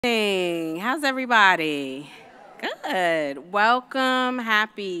How's everybody? Good. Welcome.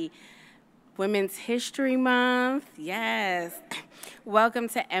 Happy Women's History Month. Yes. Welcome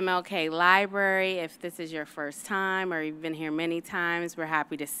to MLK Library. If this is your first time or you've been here many times, we're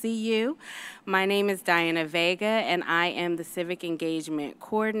happy to see you. My name is Diana Vega, and I am the Civic Engagement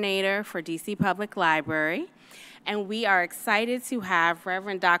Coordinator for DC Public Library. And we are excited to have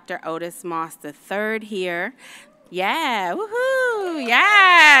Reverend Dr. Otis Moss III here. Yeah, woohoo,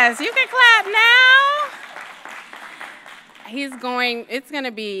 yes, you can clap now. It's going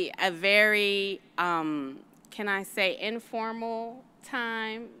to be a very, can I say, informal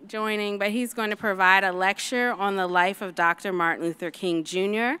time joining, but he's going to provide a lecture on the life of Dr. Martin Luther King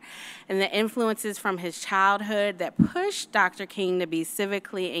Jr. and the influences from his childhood that pushed Dr. King to be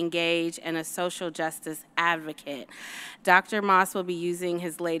civically engaged and a social justice advocate. Dr. Moss will be using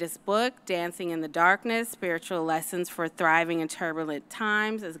his latest book, Dancing in the Darkness, Spiritual Lessons for Thriving in Turbulent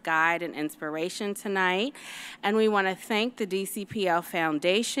Times, as guide and inspiration tonight. And we want to thank the DCPL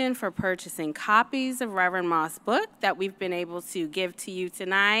Foundation for purchasing copies of Reverend Moss' book that we've been able to give to you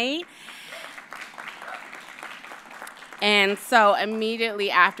tonight. And so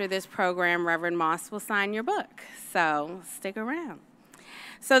immediately after this program, Reverend Moss will sign your book. So stick around.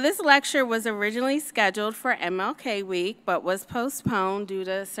 So this lecture was originally scheduled for MLK Week, but was postponed due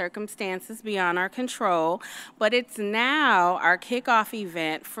to circumstances beyond our control. But it's now our kickoff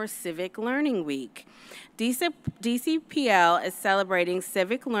event for Civic Learning Week. DCPL is celebrating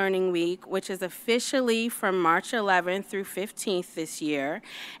Civic Learning Week, which is officially from March 11th through 15th this year,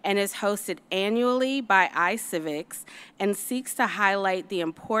 and is hosted annually by iCivics and seeks to highlight the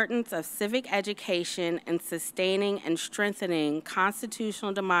importance of civic education in sustaining and strengthening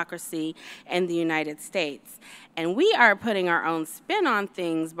constitutional democracy in the United States. And we are putting our own spin on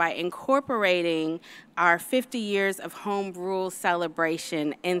things by incorporating our 50 years of home rule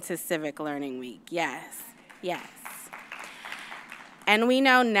celebration into Civic Learning Week. Yes, yes. And we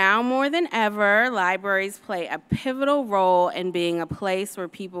know now more than ever, libraries play a pivotal role in being a place where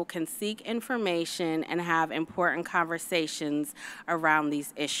people can seek information and have important conversations around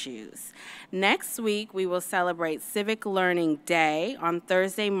these issues. Next week, we will celebrate Civic Learning Day on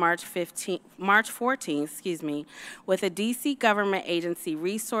Thursday, March 14th, with a DC government agency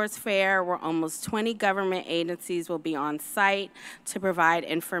resource fair where almost 20 government agencies will be on site to provide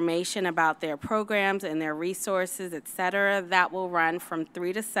information about their programs and their resources, etc. That will run from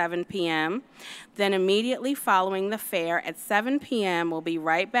 3 to 7 p.m. Then immediately following the fair at 7 p.m. we'll be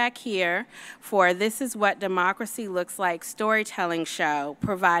right back here for This Is What Democracy Looks Like storytelling show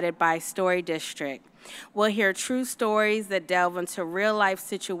provided by Story District. We'll hear true stories that delve into real-life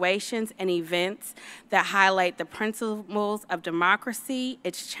situations and events that highlight the principles of democracy,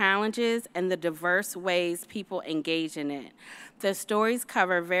 its challenges, and the diverse ways people engage in it. The stories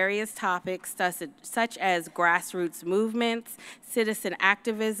cover various topics such as grassroots movements, citizen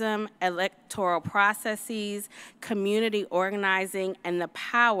activism, electoral processes, community organizing, and the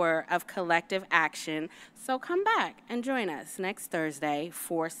power of collective action. So come back and join us next Thursday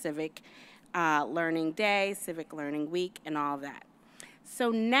for Civic Learning Day, Civic Learning Week, and all that. So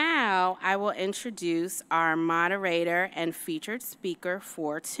now I will introduce our moderator and featured speaker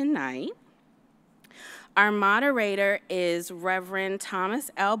for tonight. Our moderator is Reverend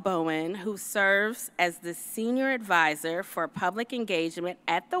Thomas L. Bowen, who serves as the Senior Advisor for Public Engagement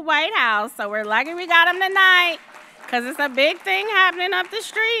at the White House. So we're lucky we got him tonight, because it's a big thing happening up the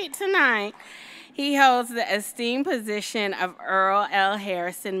street tonight. He holds the esteemed position of Earl L.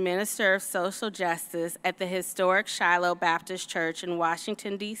 Harrison, Minister of Social Justice at the historic Shiloh Baptist Church in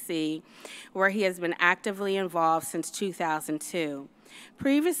Washington, D.C., where he has been actively involved since 2002.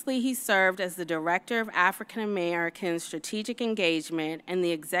 Previously, he served as the Director of African American Strategic Engagement in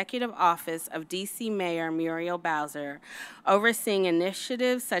the Executive Office of D.C. Mayor Muriel Bowser, overseeing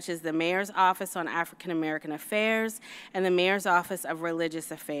initiatives such as the Mayor's Office on African American Affairs and the Mayor's Office of Religious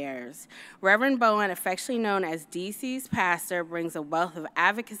Affairs. Reverend Bowen, affectionately known as D.C.'s pastor, brings a wealth of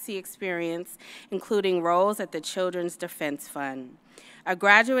advocacy experience, including roles at the Children's Defense Fund. A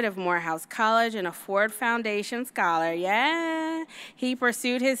graduate of Morehouse College and a Ford Foundation Scholar, he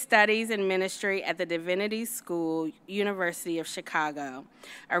pursued his studies in ministry at the Divinity School, University of Chicago.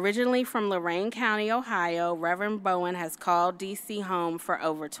 Originally from Lorain County, Ohio, Reverend Bowen has called D.C. home for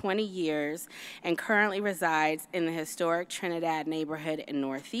over 20 years and currently resides in the historic Trinidad neighborhood in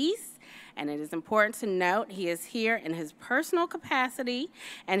Northeast. And it is important to note he is here in his personal capacity,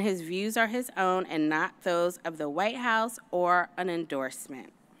 and his views are his own and not those of the White House or an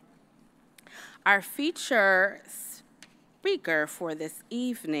endorsement. Our feature speaker for this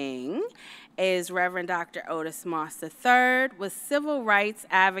evening is Reverend Dr. Otis Moss III. With civil rights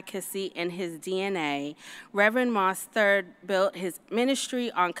advocacy in his DNA, Reverend Moss III built his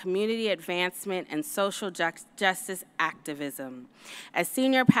ministry on community advancement and social justice activism. As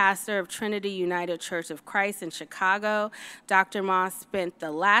senior pastor of Trinity United Church of Christ in Chicago, Dr. Moss spent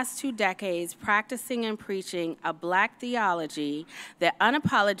the last 2 decades practicing and preaching a Black theology that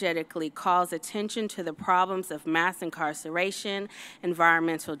unapologetically calls attention to the problems of mass incarceration,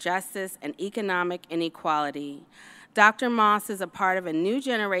 environmental justice, and economic inequality. Dr. Moss is a part of a new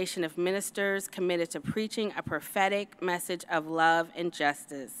generation of ministers committed to preaching a prophetic message of love and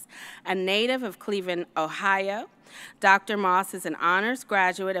justice. A native of Cleveland, Ohio, Dr. Moss is an honors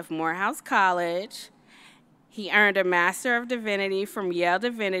graduate of Morehouse College. He earned a Master of Divinity from Yale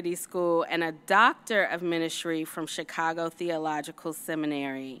Divinity School and a Doctor of Ministry from Chicago Theological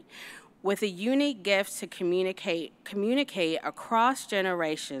Seminary. With a unique gift to communicate across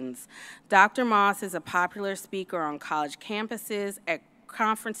generations, Dr. Moss is a popular speaker on college campuses, at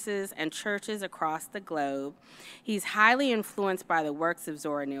conferences, and churches across the globe. He's highly influenced by the works of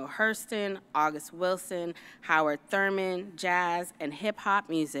Zora Neale Hurston, August Wilson, Howard Thurman, jazz, and hip-hop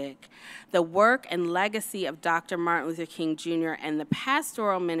music. The work and legacy of Dr. Martin Luther King Jr. and the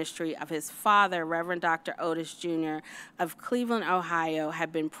pastoral ministry of his father, Reverend Dr. Otis Jr. of Cleveland, Ohio,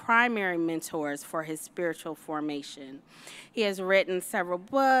 have been primary mentors for his spiritual formation. He has written several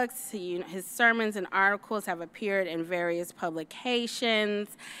books. His sermons and articles have appeared in various publications.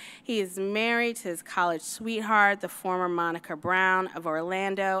 He is married to his college sweetheart, the former Monica Brown of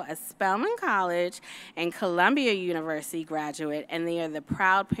Orlando, a Spelman College and Columbia University graduate, and they are the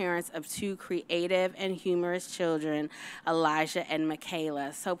proud parents of 2 creative and humorous children, Elijah and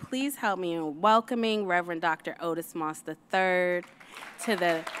Michaela. So please help me in welcoming Reverend Dr. Otis Moss III to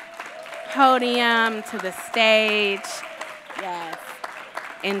the podium, to the stage. Yes.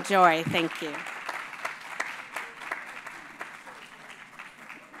 Enjoy. Thank you.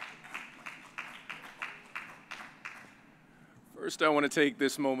 First, I want to take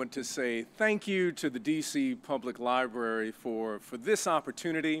this moment to say thank you to the DC Public Library for this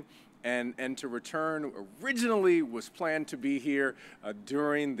opportunity and to return. Originally was planned to be here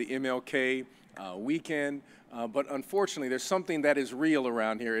during the MLK weekend, but unfortunately there's something that is real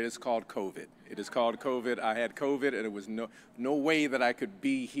around here. It is called COVID. It is called COVID. I had COVID, and it was no way that I could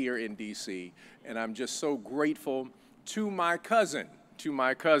be here in DC, and I'm just so grateful to my cousin.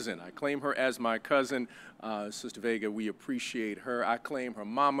 I claim her as my cousin, Sister Vega. We appreciate her. I claim her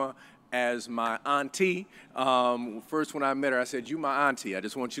mama as my auntie. First, when I met her, I said, "You my auntie. I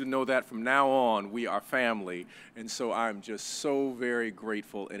just want you to know that from now on, we are family." And so I'm just so very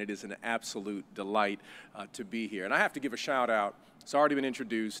grateful, and it is an absolute delight to be here. And I have to give a shout out. It's already been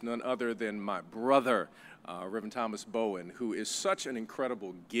introduced, none other than my brother, Reverend Thomas Bowen, who is such an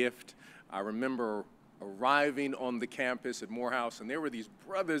incredible gift. I remember arriving on the campus at Morehouse, and there were these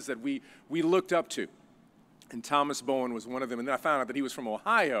brothers that we looked up to. And Thomas Bowen was one of them. And then I found out that he was from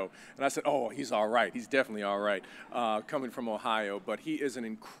Ohio. And I said, oh, he's all right. He's definitely all right, coming from Ohio. But he is an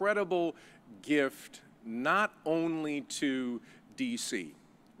incredible gift, not only to DC,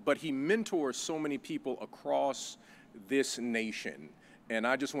 but he mentors so many people across this nation. And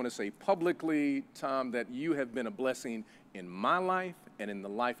I just want to say publicly, Tom, that you have been a blessing in my life and in the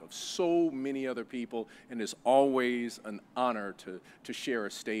life of so many other people, and it's always an honor to share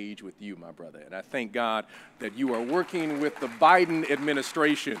a stage with you, my brother. And I thank God that you are working with the Biden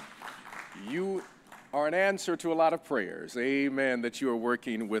administration. You are an answer to a lot of prayers, amen, that you are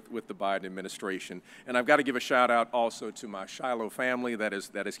working with the Biden administration. And I've got to give a shout out also to my Shiloh family that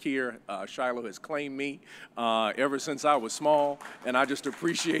is here. Shiloh has claimed me ever since I was small, and I just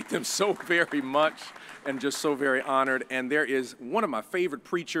appreciate them so very much and just so very honored. And there is one of my favorite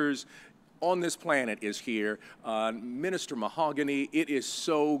preachers on this planet is here, Minister Mahogany. It is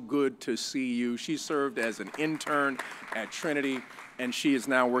so good to see you. She served as an intern at Trinity, and she is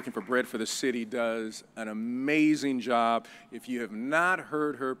now working for Bread for the City, does an amazing job. If you have not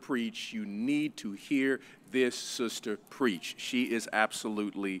heard her preach, you need to hear this sister preach. She is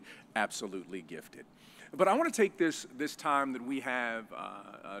absolutely, absolutely gifted. But I want to take this time that we have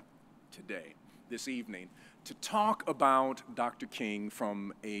today, this evening, to talk about Dr. King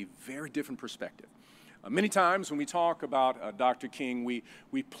from a very different perspective. Many times when we talk about Dr. King,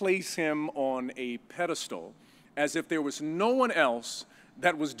 we place him on a pedestal as if there was no one else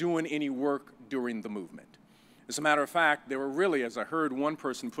that was doing any work during the movement. As a matter of fact, there were really, as I heard one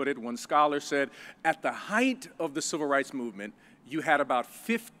person put it, one scholar said, at the height of the civil rights movement, you had about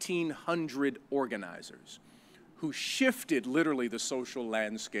 1,500 organizers who shifted literally the social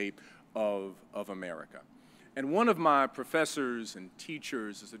landscape of America. And one of my professors and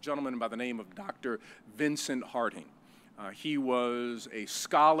teachers is a gentleman by the name of Dr. Vincent Harding. He was a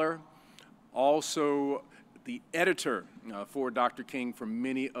scholar, also the editor for Dr. King for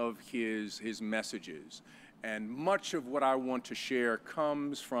many of his messages. And much of what I want to share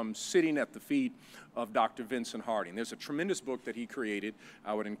comes from sitting at the feet of Dr. Vincent Harding. There's a tremendous book that he created.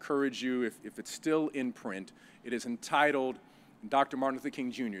 I would encourage you, if it's still in print, it is entitled Dr. Martin Luther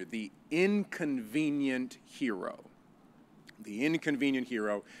King Jr., The Inconvenient Hero. The Inconvenient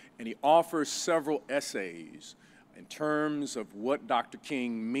Hero, and he offers several essays in terms of what Dr.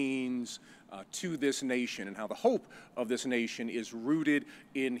 King means to this nation and how the hope of this nation is rooted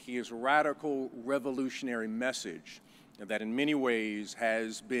in his radical revolutionary message that in many ways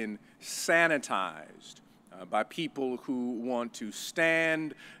has been sanitized by people who want to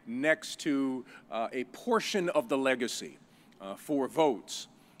stand next to a portion of the legacy for votes,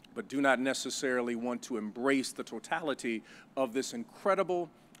 but do not necessarily want to embrace the totality of this incredible,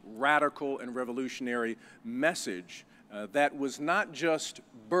 radical, and revolutionary message that was not just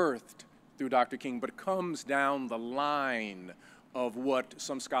birthed through Dr. King, but comes down the line of what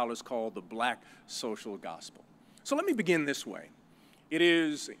some scholars call the black social gospel. So let me begin this way. It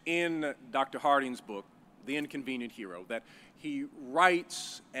is in Dr. Harding's book, The Inconvenient Hero, that he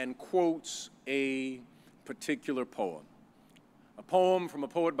writes and quotes a particular poem. A poem from a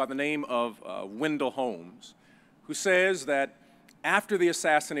poet by the name of Wendell Holmes, who says that after the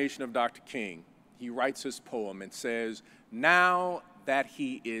assassination of Dr. King, he writes his poem and says, "Now that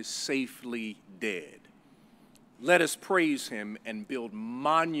he is safely dead, let us praise him and build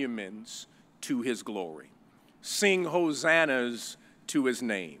monuments to his glory. Sing hosannas to his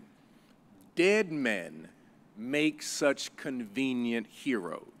name. Dead men make such convenient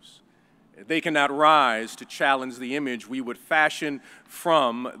heroes. They cannot rise to challenge the image we would fashion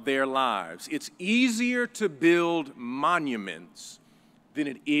from their lives. It's easier to build monuments than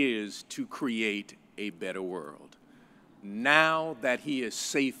it is to create a better world. Now that he is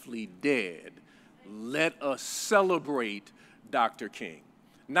safely dead, let us celebrate Dr. King.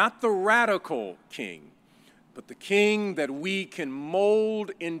 Not the radical King, but the King that we can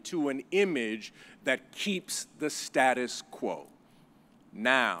mold into an image that keeps the status quo.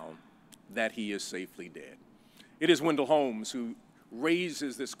 Now that he is safely dead." It is Wendell Holmes who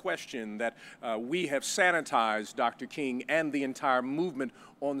raises this question that we have sanitized Dr. King and the entire movement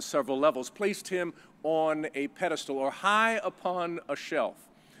on several levels, placed him on a pedestal or high upon a shelf,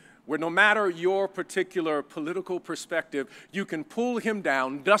 where no matter your particular political perspective, you can pull him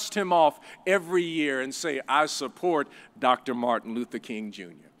down, dust him off every year and say, "I support Dr. Martin Luther King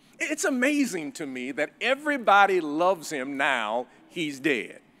Jr." It's amazing to me that everybody loves him now he's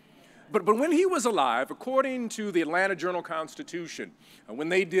dead. But when he was alive, according to the Atlanta Journal-Constitution, when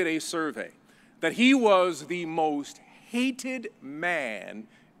they did a survey, that he was the most hated man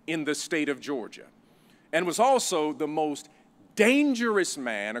in the state of Georgia, and was also the most dangerous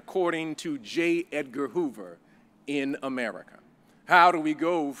man, according to J. Edgar Hoover, in America. How do we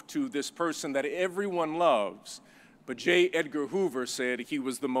go to this person that everyone loves, but J. Edgar Hoover said he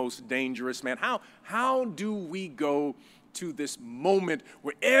was the most dangerous man? How do we go to this moment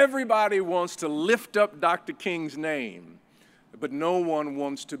where everybody wants to lift up Dr. King's name, but no one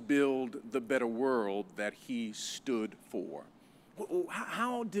wants to build the better world that he stood for?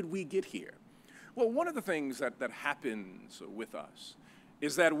 How did we get here? Well, one of the things that happens with us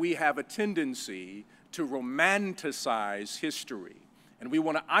is that we have a tendency to romanticize history, and we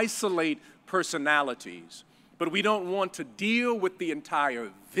want to isolate personalities, but we don't want to deal with the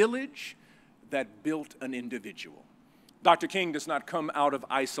entire village that built an individual. Dr. King does not come out of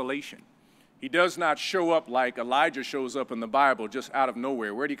isolation. He does not show up like Elijah shows up in the Bible, just out of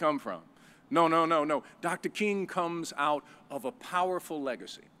nowhere. Where'd he come from? No. Dr. King comes out of a powerful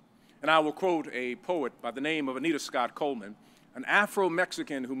legacy. And I will quote a poet by the name of Anita Scott Coleman, an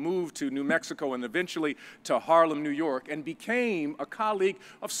Afro-Mexican who moved to New Mexico and eventually to Harlem, New York, and became a colleague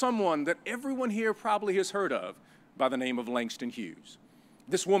of someone that everyone here probably has heard of by the name of Langston Hughes.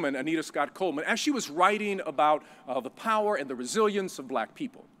 This woman, Anita Scott Coleman, as she was writing about the power and the resilience of black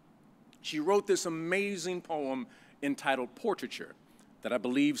people, she wrote this amazing poem entitled Portraiture that I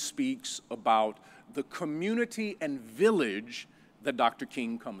believe speaks about the community and village that Dr.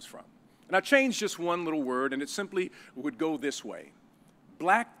 King comes from. And I changed just one little word, and it simply would go this way.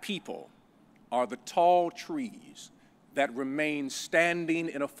 Black people are the tall trees that remain standing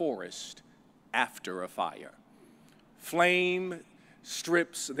in a forest after a fire. Flame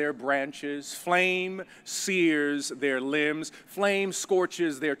strips their branches, flame sears their limbs, flame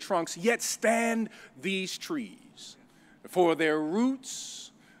scorches their trunks, yet stand these trees, for their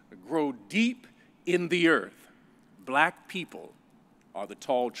roots grow deep in the earth, Black people are the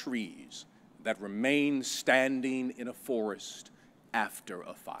tall trees that remain standing in a forest after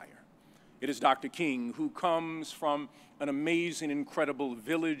a fire. It is Dr. King who comes from an amazing, incredible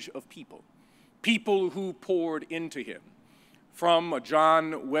village of people, people who poured into him. From a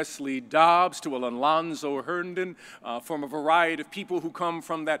John Wesley Dobbs to an Alonzo Herndon, from a variety of people who come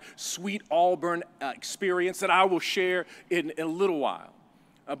from that sweet Auburn experience that I will share in a little while.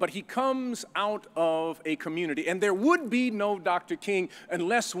 But he comes out of a community, and there would be no Dr. King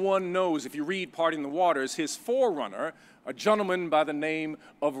unless one knows, if you read Parting the Waters, his forerunner, a gentleman by the name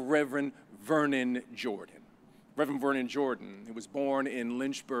of Reverend Vernon Jordan. Reverend Vernon Jordan, who was born in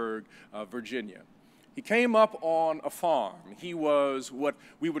Lynchburg, Virginia. He came up on a farm. He was what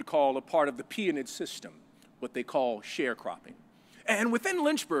we would call a part of the peonage system, what they call sharecropping. And within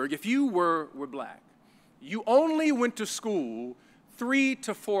Lynchburg, if you were black, you only went to school 3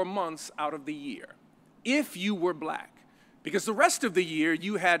 to 4 months out of the year, if you were black, because the rest of the year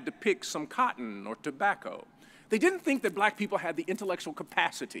you had to pick some cotton or tobacco. They didn't think that black people had the intellectual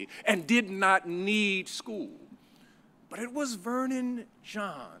capacity and did not need school. But it was Vernon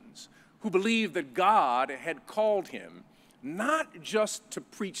Johns who believed that God had called him not just to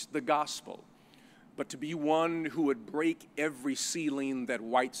preach the gospel, but to be one who would break every ceiling that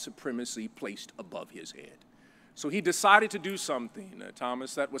white supremacy placed above his head. So he decided to do something,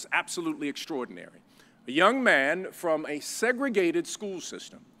 Thomas, that was absolutely extraordinary. A young man from a segregated school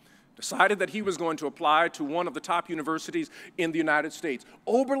system decided that he was going to apply to one of the top universities in the United States,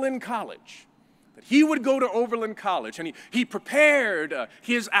 Oberlin College. That he would go to Oberlin College, and he prepared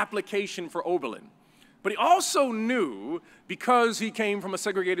his application for Oberlin. But he also knew, because he came from a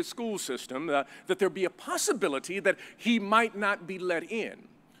segregated school system, that there'd be a possibility that he might not be let in.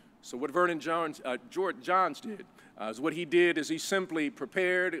 So what Vernon Johns did is what he did is he simply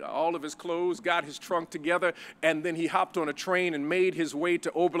prepared all of his clothes, got his trunk together, and then he hopped on a train and made his way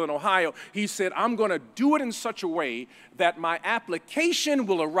to Oberlin, Ohio. He said, I'm going to do it in such a way that my application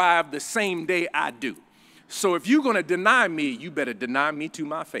will arrive the same day I do. So if you're going to deny me, you better deny me to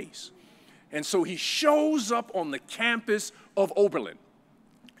my face. And so he shows up on the campus of Oberlin.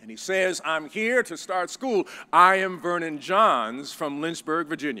 And he says, I'm here to start school. I am Vernon Johns from Lynchburg,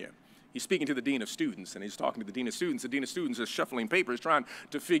 Virginia. He's speaking to the dean of students, and he's talking to the dean of students. The dean of students is shuffling papers, trying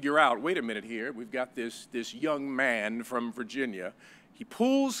to figure out, wait a minute here, we've got this young man from Virginia. He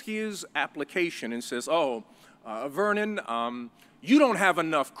pulls his application and says, Vernon, you don't have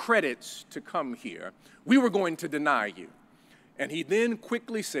enough credits to come here. We were going to deny you. And he then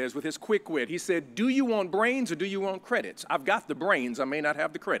quickly says, with his quick wit, he said, do you want brains or do you want credits? I've got the brains, I may not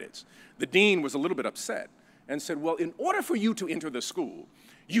have the credits. The dean was a little bit upset and said, well, in order for you to enter the school,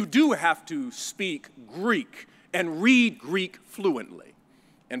 you do have to speak Greek and read Greek fluently.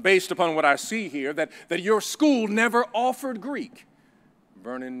 And based upon what I see here, that your school never offered Greek.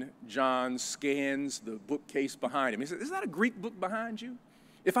 Vernon Johns scans the bookcase behind him. He says, is that a Greek book behind you?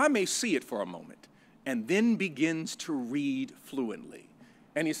 If I may see it for a moment. And then begins to read fluently.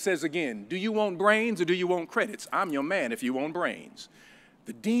 And he says again, do you want brains or do you want credits? I'm your man if you want brains.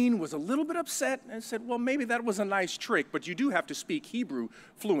 The dean was a little bit upset and said, well, maybe that was a nice trick, but you do have to speak Hebrew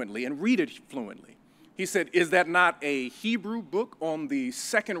fluently and read it fluently. He said, is that not a Hebrew book on the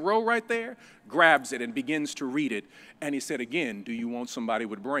second row right there? Grabs it and begins to read it. And he said again, do you want somebody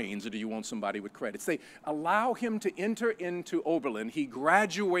with brains or do you want somebody with credits? They allow him to enter into Oberlin. He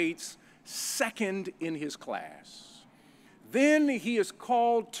graduates second in his class. Then he is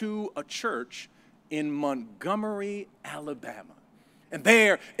called to a church in Montgomery, Alabama. And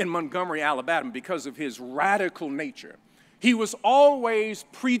there in Montgomery, Alabama, because of his radical nature, he was always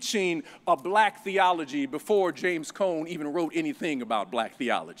preaching a black theology before James Cone even wrote anything about black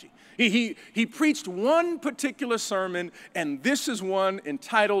theology. He preached one particular sermon, and this is one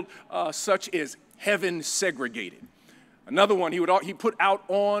entitled such as Heaven Segregated. Another one he put out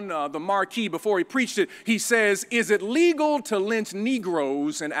on the marquee before he preached it. He says, is it legal to lynch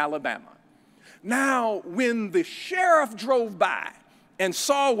Negroes in Alabama? Now, when the sheriff drove by and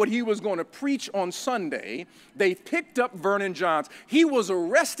saw what he was going to preach on Sunday, they picked up Vernon Johns. He was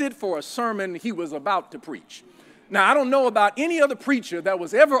arrested for a sermon he was about to preach. Now, I don't know about any other preacher that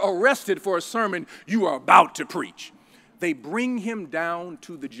was ever arrested for a sermon you are about to preach. They bring him down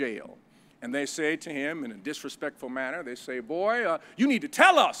to the jail. And they say to him in a disrespectful manner, they say, boy, you need to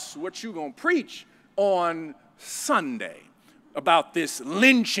tell us what you're going to preach on Sunday about this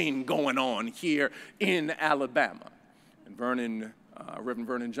lynching going on here in Alabama. And Reverend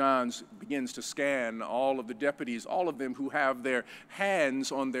Vernon Johns begins to scan all of the deputies, all of them who have their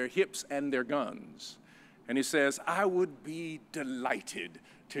hands on their hips and their guns. And he says, I would be delighted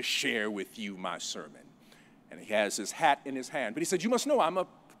to share with you my sermon. And he has his hat in his hand. But he said, you must know I'm a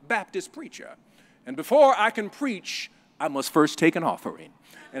Baptist preacher. And before I can preach, I must first take an offering.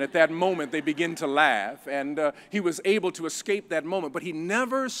 And at that moment, they begin to laugh. And he was able to escape that moment. But he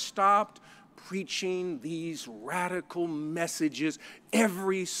never stopped preaching these radical messages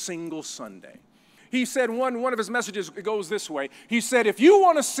every single Sunday. He said one of his messages goes this way. He said, if you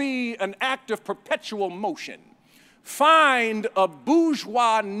want to see an act of perpetual motion, find a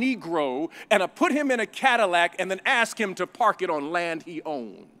bourgeois Negro and put him in a Cadillac and then ask him to park it on land he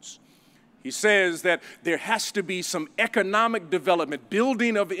owns. He says that there has to be some economic development,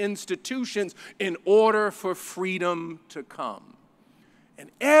 building of institutions in order for freedom to come. And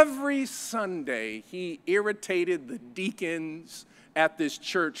every Sunday, he irritated the deacons at this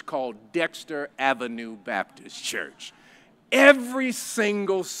church called Dexter Avenue Baptist Church. Every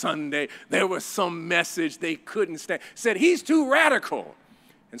single Sunday, there was some message they couldn't stand. Said, he's too radical.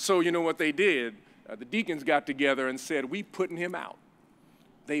 And so you know what they did? The deacons got together and said, we putting him out.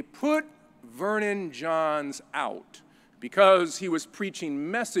 They put Vernon Johns out because he was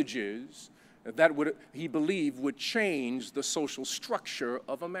preaching messages that he believed would change the social structure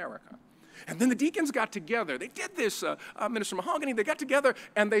of America. And then the deacons got together. They did this, Minister Mahogany, they got together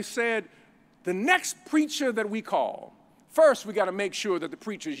and they said, the next preacher that we call, first we got to make sure that the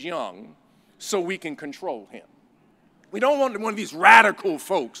preacher's young so we can control him. We don't want one of these radical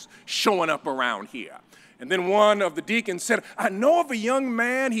folks showing up around here. And then one of the deacons said, I know of a young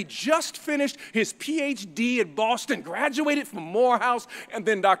man, he just finished his PhD at Boston, graduated from Morehouse, and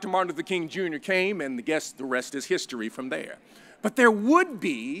then Dr. Martin Luther King Jr. came, and the rest is history from there. But there would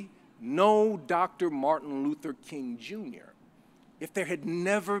be no Dr. Martin Luther King Jr. if there had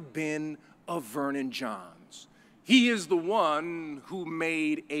never been a Vernon Johns. He is the one who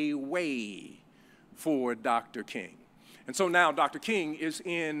made a way for Dr. King. And so now Dr. King is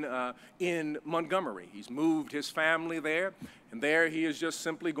in Montgomery. He's moved his family there, and there he is just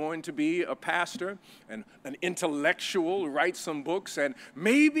simply going to be a pastor and an intellectual, write some books, and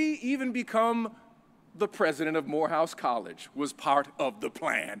maybe even become the president of Morehouse College was part of the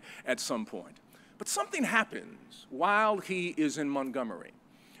plan at some point. But something happens while he is in Montgomery.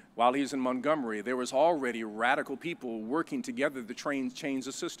 While he's in Montgomery, there was already radical people working together to change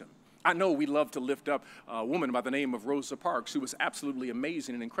the system. I know we love to lift up a woman by the name of Rosa Parks, who was absolutely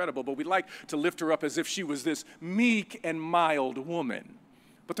amazing and incredible, but we like to lift her up as if she was this meek and mild woman.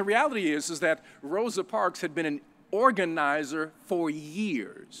 But the reality is that Rosa Parks had been an organizer for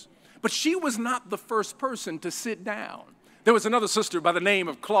years, but she was not the first person to sit down. There was another sister by the name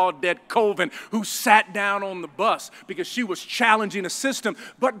of Claudette Colvin who sat down on the bus because she was challenging a system.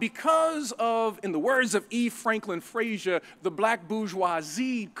 But because of, in the words of E. Franklin Frazier, the black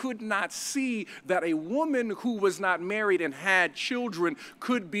bourgeoisie could not see that a woman who was not married and had children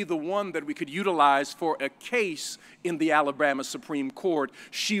could be the one that we could utilize for a case in the Alabama Supreme Court.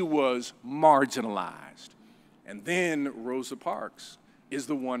 She was marginalized. And then Rosa Parks is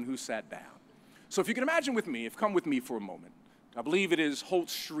the one who sat down. So if you can imagine with me, come with me for a moment. I believe it is Holt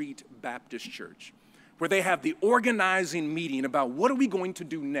Street Baptist Church, where they have the organizing meeting about what are we going to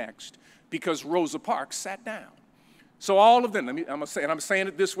do next because Rosa Parks sat down. So all of them, I'm saying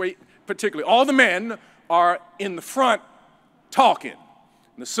it this way particularly, all the men are in the front talking.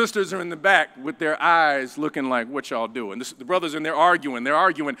 And the sisters are in the back with their eyes looking like, what y'all doing? The brothers in there arguing.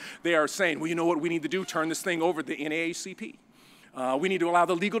 They are saying, well, you know what we need to do? Turn this thing over to the NAACP. We need to allow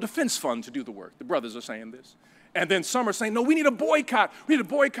the Legal Defense Fund to do the work. The brothers are saying this. And then some are saying, no, we need a boycott. We need a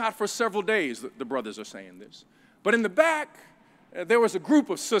boycott for several days. The brothers are saying this. But in the back, there was a group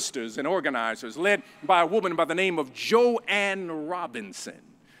of sisters and organizers led by a woman by the name of Joanne Robinson.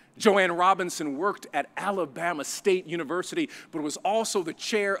 Joanne Robinson worked at Alabama State University, but was also the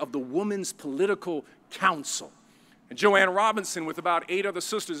chair of the Women's Political Council. And Joanne Robinson, with about 8 other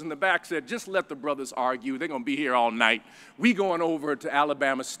sisters in the back, said, just let the brothers argue. They're going to be here all night. We going over to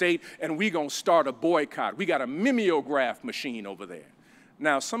Alabama State, and we going to start a boycott. We got a mimeograph machine over there.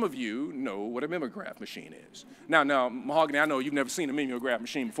 Now, some of you know what a mimeograph machine is. Now, Mahogany, I know you've never seen a mimeograph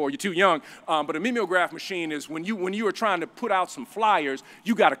machine before. You're too young. But a mimeograph machine is when you are trying to put out some flyers,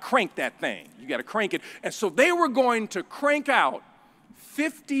 you got to crank that thing. You got to crank it. And so they were going to crank out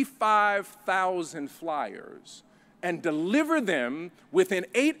 55,000 flyers and deliver them within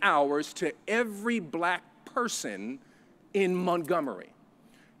 8 hours to every black person in Montgomery.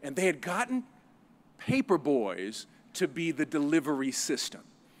 And they had gotten paper boys to be the delivery system.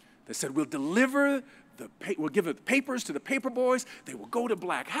 They said, we'll give the papers to the paper boys, they will go to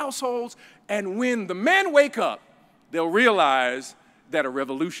black households, and when the men wake up, they'll realize that a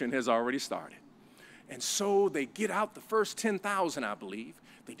revolution has already started. And so they get out the first 10,000, I believe.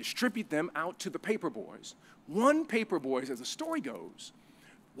 They distribute them out to the paper boys. one paper boy, as the story goes,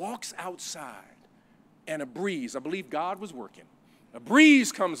 walks outside, and a breeze, I believe God was working, a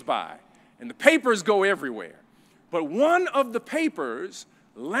breeze comes by, and the papers go everywhere. But one of the papers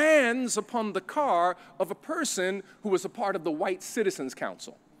lands upon the car of a person who was a part of the White Citizens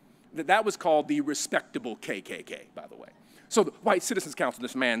Council. That was called the respectable KKK, by the way. So the White Citizens Council,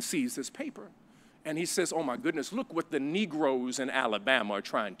 this man sees this paper, and he says, oh my goodness, look what the Negroes in Alabama are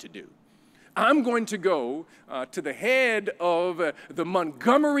trying to do. I'm going to go to the head of the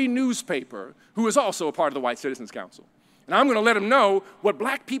Montgomery newspaper, who is also a part of the White Citizens Council, and I'm going to let him know what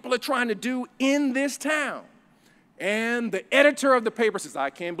black people are trying to do in this town. And the editor of the paper says, I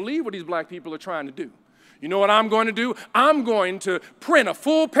can't believe what these black people are trying to do. You know what I'm going to do? I'm going to print a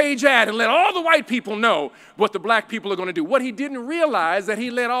full-page ad and let all the white people know what the black people are going to do. What he didn't realize that he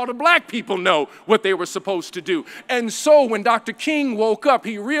let all the black people know what they were supposed to do. And so when Dr. King woke up,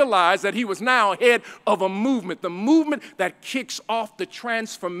 he realized that he was now head of a movement, the movement that kicks off the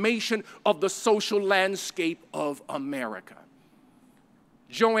transformation of the social landscape of America.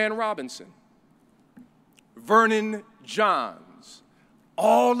 Joanne Robinson, Vernon Johns,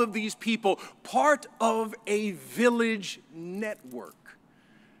 all of these people, part of a village network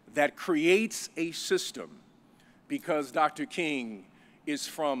that creates a system, because Dr. King is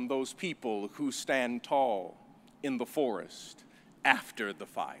from those people who stand tall in the forest after the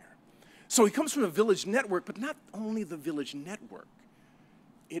fire. So he comes from a village network, but not only the village network.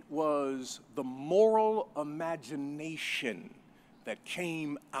 It was the moral imagination that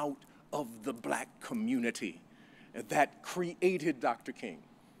came out of the black community that created Dr. King.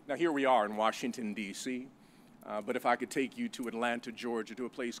 Now here we are in Washington, D.C., but if I could take you to Atlanta, Georgia, to a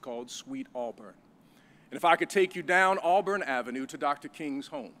place called Sweet Auburn, and if I could take you down Auburn Avenue to Dr. King's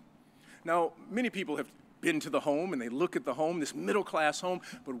home. Now, many people have been to the home and they look at the home, this middle-class home,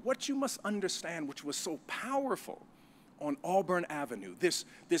 but what you must understand, which was so powerful on Auburn Avenue, this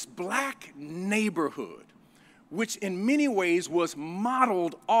black neighborhood, which in many ways was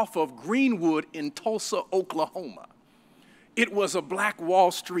modeled off of Greenwood in Tulsa, Oklahoma. It was a black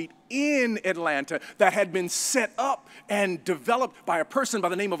Wall Street in Atlanta that had been set up and developed by a person by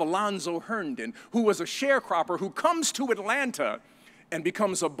the name of Alonzo Herndon, who was a sharecropper who comes to Atlanta and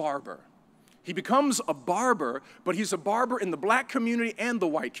becomes a barber. He becomes a barber, but he's a barber in the black community and the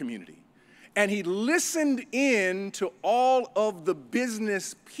white community. And he listened in to all of the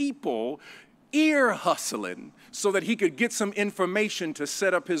business people ear hustling so that he could get some information to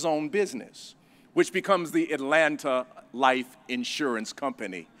set up his own business, which becomes the Atlanta Life Insurance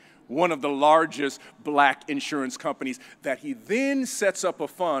Company, one of the largest black insurance companies, that he then sets up a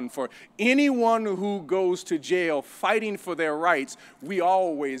fund for anyone who goes to jail fighting for their rights. We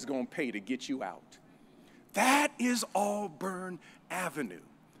always gonna pay to get you out. That is Auburn Avenue.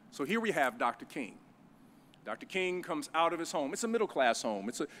 So here we have Dr. King. Dr. King comes out of his home. It's a middle-class home.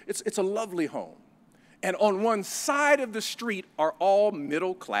 It's a lovely home. And on one side of the street are all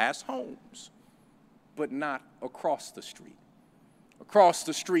middle-class homes, but not across the street. Across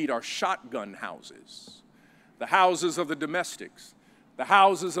the street are shotgun houses, the houses of the domestics, the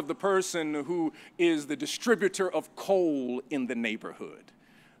houses of the person who is the distributor of coal in the neighborhood.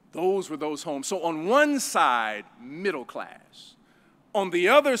 Those were those homes. So on one side, middle class. On the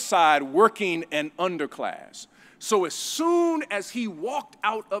other side, working and underclass. So as soon as he walked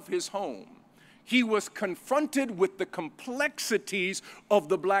out of his home, he was confronted with the complexities of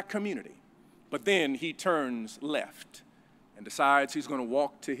the black community. But then he turns left and decides he's going to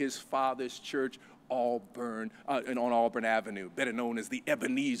walk to his father's church, on Auburn Avenue, better known as the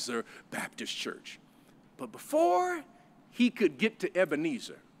Ebenezer Baptist Church. But before he could get to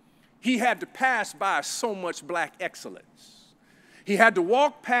Ebenezer, he had to pass by so much black excellence. He had to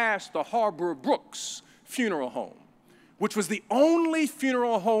walk past the Harbor Brooks Funeral Home, which was the only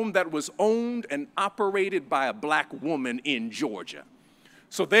funeral home that was owned and operated by a black woman in Georgia.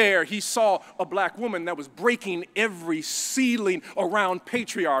 So there he saw a black woman that was breaking every ceiling around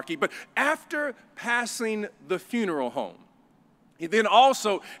patriarchy. But after passing the funeral home, he then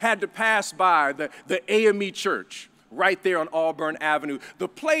also had to pass by the AME Church right there on Auburn Avenue, the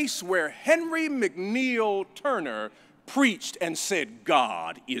place where Henry McNeil Turner preached and said,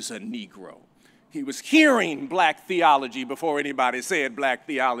 God is a Negro. He was hearing black theology before anybody said black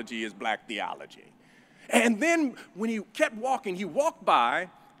theology is black theology. And then when he kept walking, he walked by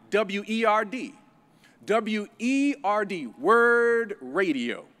WERD. WERD, Word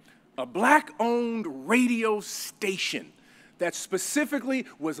Radio, a black-owned radio station that specifically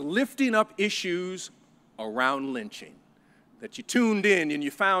was lifting up issues around lynching. That you tuned in and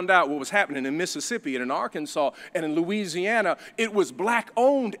you found out what was happening in Mississippi and in Arkansas and in Louisiana. It was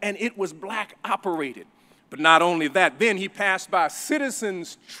black-owned and it was black-operated. But not only that, then he passed by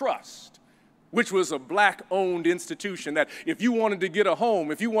Citizens Trust, which was a black-owned institution that if you wanted to get a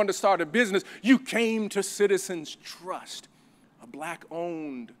home, if you wanted to start a business, you came to Citizens Trust, a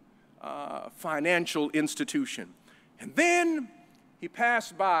black-owned financial institution. And then he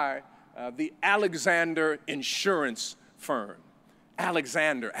passed by the Alexander Insurance Firm.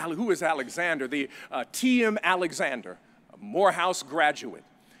 Alexander, who is Alexander? The T.M. Alexander, a Morehouse graduate.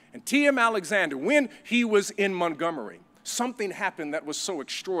 And T.M. Alexander, when he was in Montgomery, something happened that was so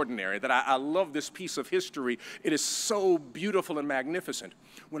extraordinary that I love this piece of history. It is so beautiful and magnificent.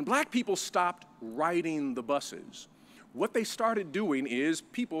 When black people stopped riding the buses, what they started doing is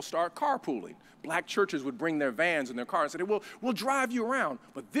people start carpooling. Black churches would bring their vans and their cars and say, well, we'll drive you around.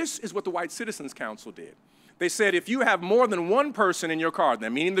 But this is what the White Citizens Council did. They said, if you have more than one person in your car,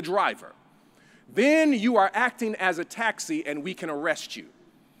 that meaning the driver, then you are acting as a taxi and we can arrest you.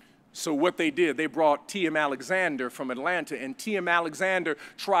 So what they did, they brought T.M. Alexander from Atlanta, and T.M. Alexander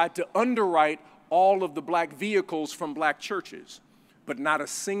tried to underwrite all of the black vehicles from black churches, but not a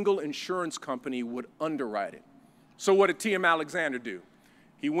single insurance company would underwrite it. So what did T.M. Alexander do?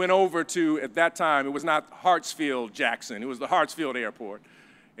 He went over to, at that time, it was not Hartsfield Jackson, it was the Hartsfield Airport,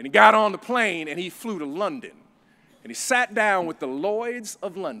 and he got on the plane and he flew to London, and he sat down with the Lloyds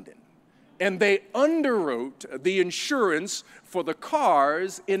of London, and they underwrote the insurance for the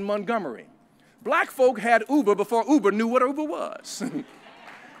cars in Montgomery. Black folk had Uber before Uber knew what Uber was.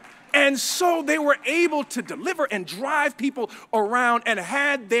 And so they were able to deliver and drive people around and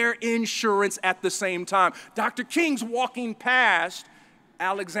had their insurance at the same time. Dr. King's walking past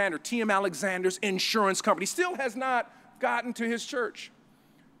Alexander, T.M. Alexander's insurance company. Still has not gotten to his church.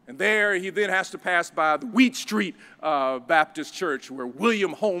 And there he then has to pass by the Wheat Street Baptist Church, where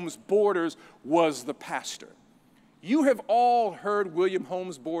William Holmes Borders was the pastor. You have all heard William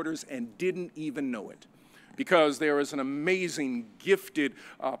Holmes Borders and didn't even know it, because there is an amazing, gifted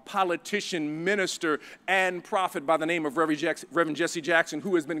politician, minister, and prophet by the name of Reverend Jesse Jackson,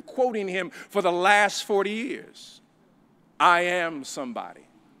 who has been quoting him for the last 40 years. I am somebody.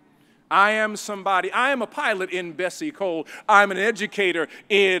 I am somebody. I am a pilot in Bessie Cole. I'm an educator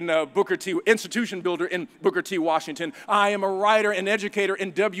in Booker T, institution builder in Booker T, Washington. I am a writer and educator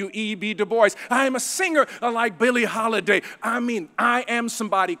in W.E.B. Du Bois. I am a singer like Billie Holiday. I mean, I am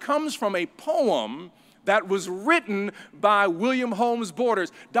somebody comes from a poem that was written by William Holmes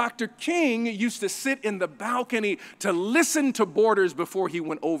Borders. Dr. King used to sit in the balcony to listen to Borders before he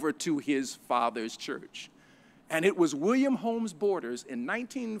went over to his father's church. And it was William Holmes Borders in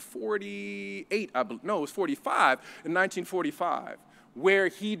 1948, no, it was 45, in 1945, where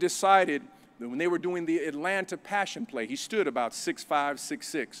he decided that when they were doing the Atlanta Passion Play, he stood about 6'5",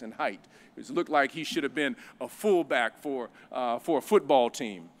 6'6" in height. It looked like he should have been a fullback for a football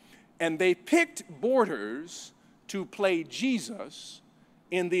team. And they picked Borders to play Jesus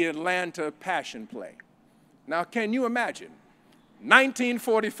in the Atlanta Passion Play. Now, can you imagine?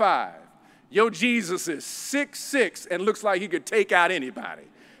 1945. Yo, Jesus is 6'6" and looks like he could take out anybody.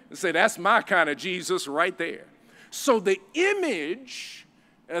 And say, that's my kind of Jesus right there. So the image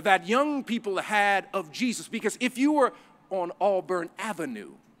that young people had of Jesus, because if you were on Auburn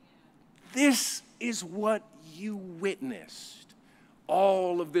Avenue, this is what you witnessed.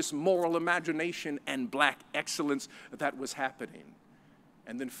 All of this moral imagination and black excellence that was happening.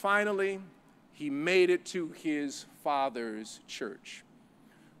 And then finally, he made it to his father's church.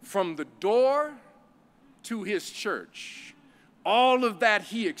 From the door to his church, all of that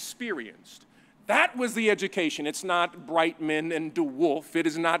he experienced. That was the education. It's not Brightman and DeWolf. It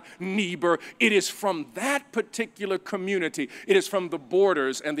is not Niebuhr. It is from that particular community. It is from the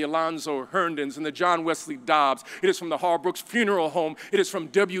Borders and the Alonzo Herndons and the John Wesley Dobbs. It is from the Harbrooks Funeral Home. It is from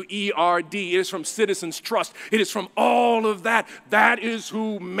WERD. It is from Citizens Trust. It is from all of that. That is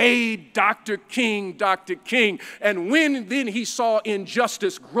who made Dr. King Dr. King. And when then he saw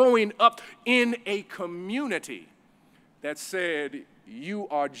injustice growing up in a community that said, you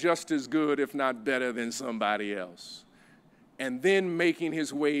are just as good, if not better, than somebody else. And then making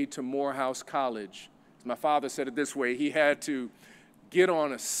his way to Morehouse College. My father said it this way: he had to get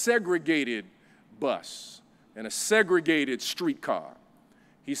on a segregated bus and a segregated streetcar.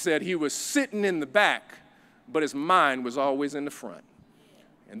 He said he was sitting in the back, but his mind was always in the front.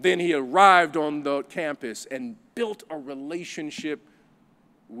 And then he arrived on the campus and built a relationship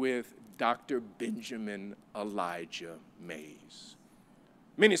with Dr. Benjamin Elijah Mays.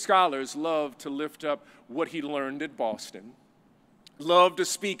 Many scholars love to lift up what he learned at Boston, love to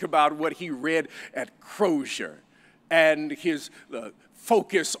speak about what he read at Crozier and his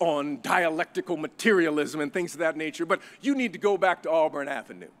focus on dialectical materialism and things of that nature, but you need to go back to Auburn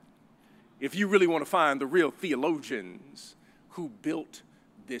Avenue. if you really want to find the real theologians who built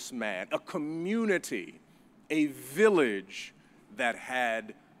this man, a community, a village that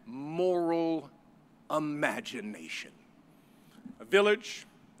had moral imagination. A village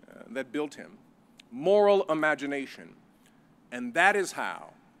that built him, moral imagination. And that is how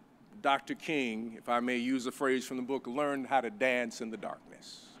Dr. King, if I may use a phrase from the book, learned how to dance in the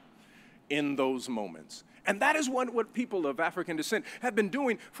darkness in those moments. And that is what people of African descent have been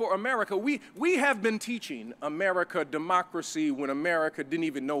doing for America. We have been teaching America democracy when America didn't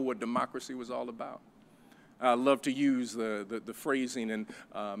even know what democracy was all about. I love to use the phrasing and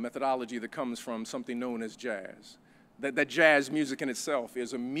methodology that comes from something known as jazz. That jazz music in itself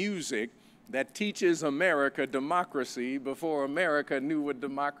is a music that teaches America democracy before America knew what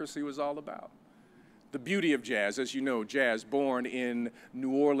democracy was all about. The beauty of jazz, as you know, jazz born in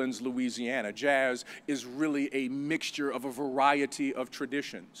New Orleans, Louisiana. Jazz is really a mixture of a variety of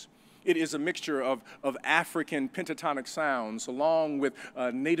traditions. It is a mixture of African pentatonic sounds along with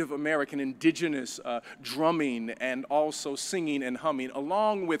Native American indigenous drumming and also singing and humming,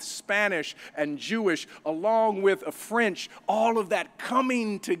 along with Spanish and Jewish, along with French, all of that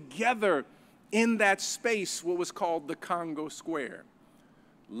coming together in that space, what was called the Congo Square,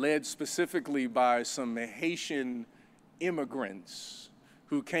 led specifically by some Haitian immigrants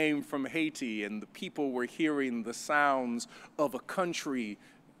who came from Haiti, and the people were hearing the sounds of a country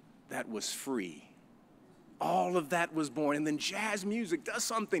that was free. All of that was born, and then jazz music does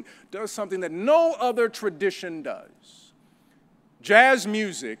something that no other tradition does. Jazz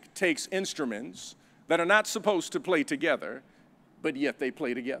music takes instruments that are not supposed to play together, but yet they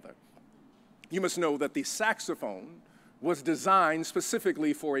play together. You must know that the saxophone was designed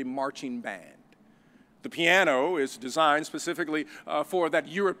specifically for a marching band. The piano is designed specifically for that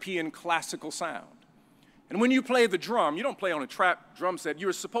European classical sound. And when you play the drum, you don't play on a trap drum set.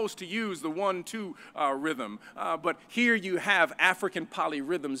 You're supposed to use the 1-2 rhythm. But here you have African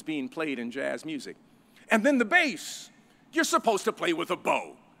polyrhythms being played in jazz music. And then the bass, you're supposed to play with a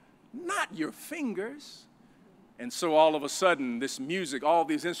bow, not your fingers. And so all of a sudden, this music, all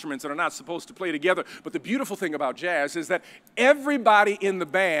these instruments that are not supposed to play together. But the beautiful thing about jazz is that everybody in the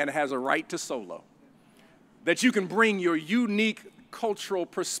band has a right to solo. That you can bring your unique cultural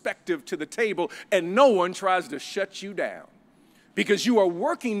perspective to the table and no one tries to shut you down because you are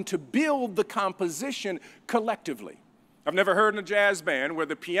working to build the composition collectively. I've never heard in a jazz band where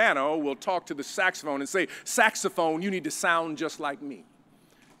the piano will talk to the saxophone and say, saxophone, you need to sound just like me.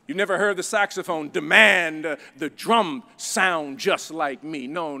 You've never heard the saxophone demand the drum sound just like me.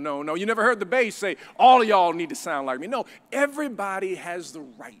 No, no, no. You never heard the bass say, all of y'all need to sound like me. No, everybody has the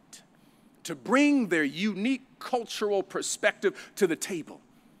right to bring their unique cultural perspective to the table.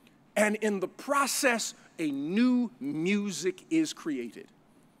 And in the process, a new music is created.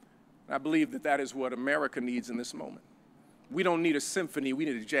 I believe that that is what America needs in this moment. We don't need a symphony, we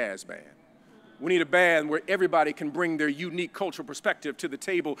need a jazz band. We need a band where everybody can bring their unique cultural perspective to the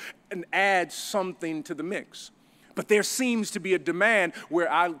table and add something to the mix. But there seems to be a demand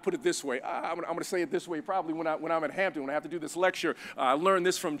where, I put it this way, I'm going to say it this way probably when I'm at Hampton, when I have to do this lecture. I learned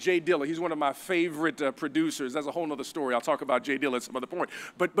this from Jay Dilla. He's one of my favorite producers. That's a whole other story. I'll talk about Jay Dilla at some other point.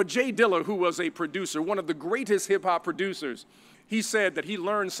 But Jay Dilla, who was a producer, one of the greatest hip-hop producers, he said that he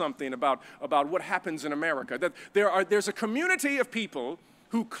learned something about what happens in America, that there's a community of people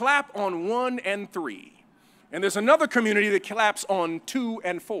who clap on 1 and 3, and there's another community that claps on 2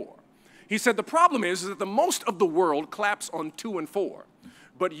 and 4. He said the problem is that the most of the world claps on 2 and 4,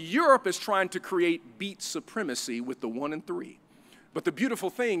 but Europe is trying to create beat supremacy with the 1 and 3. But the beautiful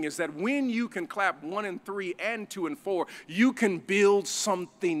thing is that when you can clap 1 and 3 and 2 and 4, you can build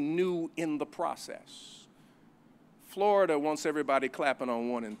something new in the process. Florida wants everybody clapping on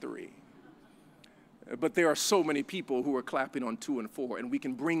 1 and 3. But there are so many people who are clapping on 2 and 4, and we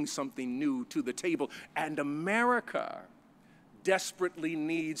can bring something new to the table. And America desperately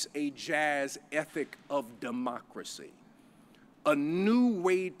needs a jazz ethic of democracy, a new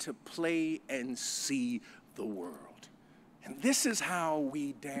way to play and see the world. And this is how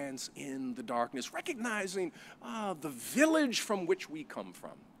we dance in the darkness, recognizing the village from which we come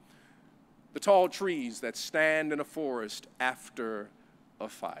from, the tall trees that stand in a forest after a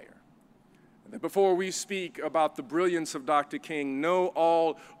fire. And that before we speak about the brilliance of Dr. King, know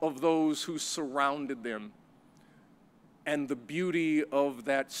all of those who surrounded them and the beauty of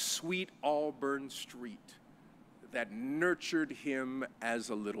that sweet Auburn street that nurtured him as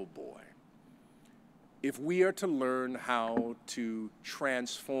a little boy. If we are to learn how to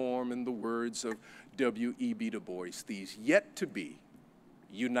transform, in the words of W.E.B. Du Bois, these yet-to-be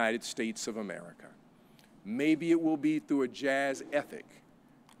United States of America, maybe it will be through a jazz ethic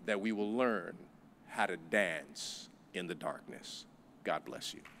that we will learn how to dance in the darkness. God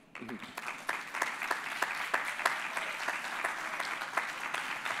bless you.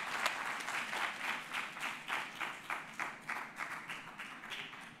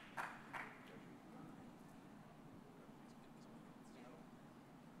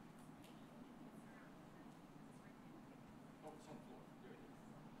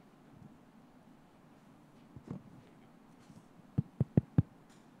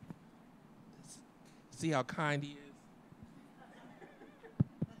 See how kind he is?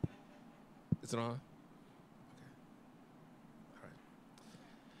 Is it on? Okay. All right.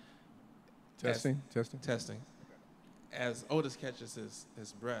 Testing. As Otis catches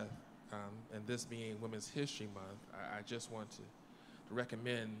his breath, and this being Women's History Month, I just want to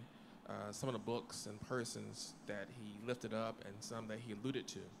recommend some of the books and persons that he lifted up and some that he alluded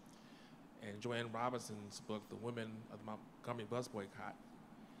to. And Joanne Robinson's book, The Women of the Montgomery Bus Boycott,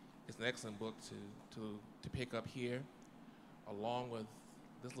 is an excellent book to pick up here, along with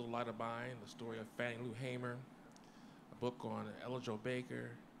This Little Light of Mine, the story of Fannie Lou Hamer, a book on Ella Jo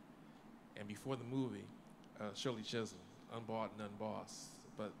Baker, and before the movie, Shirley Chisholm, Unbought and Unbossed.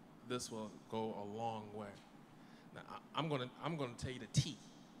 But this will go a long way. Now, I'm gonna tell you the T.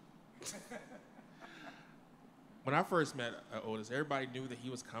 When I first met Otis, everybody knew that he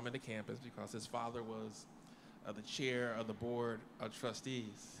was coming to campus because his father was the chair of the board of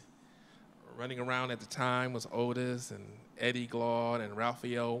trustees. Running around at the time was Otis and Eddie Glaude and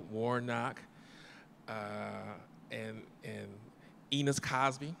Raphael Warnock and Enos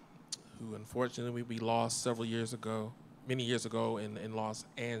Cosby, who unfortunately we lost many years ago in Los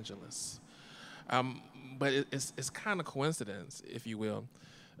Angeles. But it's kind of coincidence, if you will,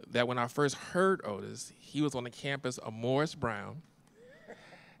 that when I first heard Otis, he was on the campus of Morris Brown,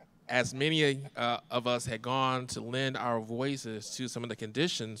 as many of us had gone to lend our voices to some of the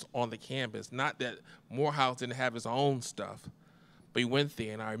conditions on the campus. Not that Morehouse didn't have his own stuff, but he went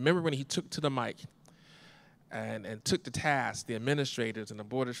there. And I remember when he took to the mic and took to task the administrators and the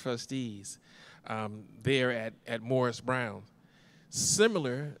board of trustees there at Morris Brown.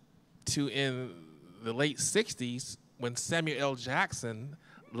 Similar to in the late 60s when Samuel L. Jackson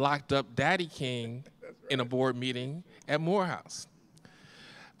locked up Daddy King in a board meeting at Morehouse.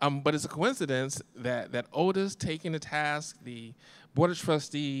 But it's a coincidence that Otis taking to task the Board of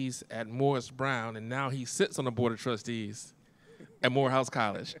Trustees at Morris Brown, and now he sits on the Board of Trustees at Morehouse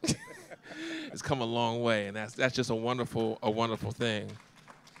College. It's come a long way, and that's just a wonderful thing.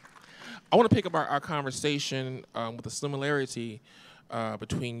 I want to pick up our conversation with a similarity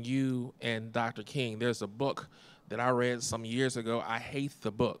between you and Dr. King. There's a book that I read some years ago. I hate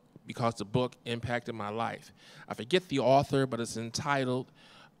the book because the book impacted my life. I forget the author, but it's entitled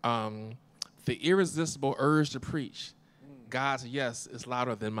The Irresistible Urge to Preach. God's yes is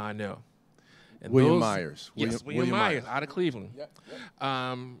louder than my no. And William Myers. Yes, William Myers out of Cleveland. Yep.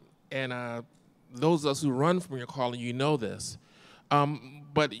 And those of us who run from your calling, you know this.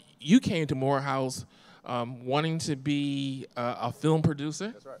 But you came to Morehouse wanting to be a film producer.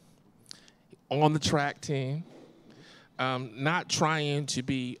 That's right. On the track team. Not trying to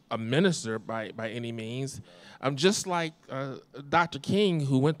be a minister by any means. Just like Dr. King,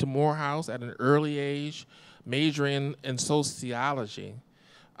 who went to Morehouse at an early age, majoring in sociology.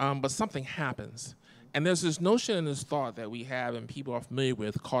 But something happens. And there's this notion and this thought that we have and people are familiar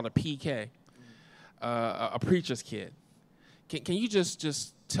with called a PK, a preacher's kid. Can you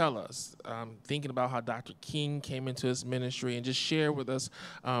just tell us, thinking about how Dr. King came into his ministry, and just share with us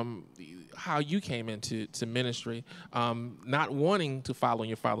how you came into ministry, not wanting to follow in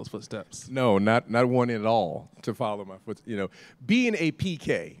your father's footsteps? No, not wanting at all to follow my footsteps. You know, being a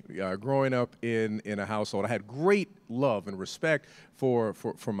PK, growing up in a household, I had great love and respect for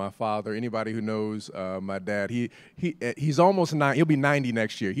my father. Anybody who knows my dad, he's almost 9. He'll be 90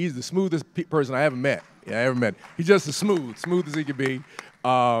 next year. He's the smoothest person I ever met. He's just as smooth as he could be.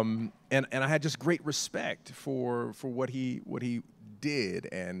 And I had just great respect for what he did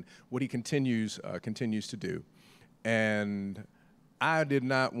and what he continues to do. And I did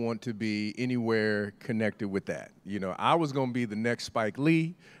not want to be anywhere connected with that. You know, I was going to be the next Spike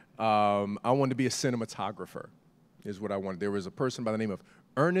Lee. I wanted to be a cinematographer, is what I wanted. There was a person by the name of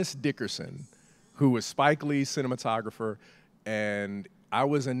Ernest Dickerson who was Spike Lee's cinematographer, and I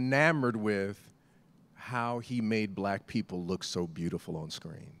was enamored with how he made black people look so beautiful on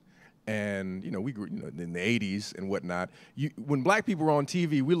screen. And, you know, we grew in the 80s and whatnot. When black people were on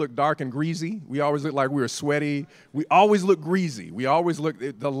TV, we looked dark and greasy. We always looked like we were sweaty. We always looked greasy. We always looked,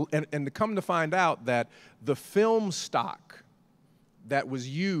 and to come to find out that the film stock that was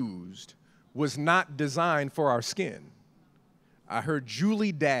used was not designed for our skin. I heard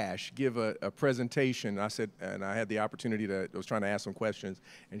Julie Dash give a presentation. I said, and I had the opportunity I was trying to ask some questions,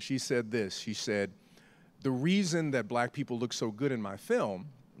 and she said this. She said, the reason that black people look so good in my film,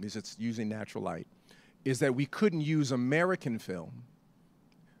 because it's using natural light, is that we couldn't use American film.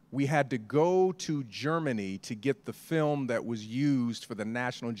 We had to go to Germany to get the film that was used for the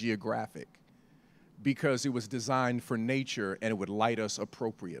National Geographic because it was designed for nature and it would light us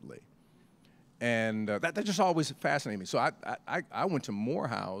appropriately. And that just always fascinated me. So I went to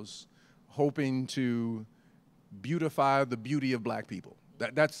Morehouse hoping to beautify the beauty of black people.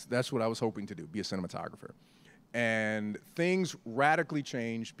 That's what I was hoping to do, be a cinematographer. And things radically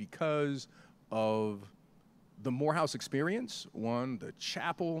changed because of the Morehouse experience. One, the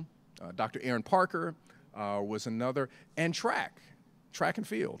chapel, Dr. Aaron Parker was another, and track and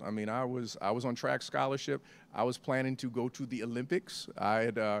field. I mean, I was on track scholarship. I was planning to go to the Olympics. I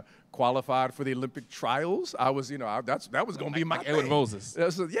had qualified for the Olympic trials. I was, that was going to be my thing. Edwin Moses.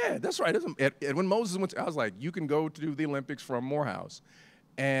 Yeah, that's right. Edwin Moses went I was like, you can go to the Olympics from Morehouse.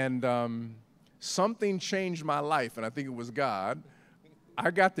 And something changed my life, and I think it was God. I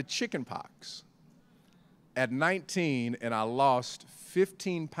got the chicken pox at 19, and I lost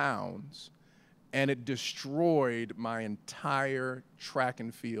 15 pounds, and it destroyed my entire track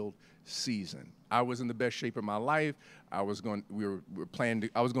and field season. I was in the best shape of my life. I was going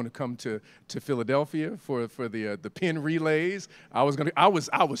to come to Philadelphia for the Penn relays. I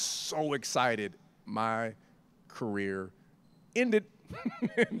was so excited. My career ended,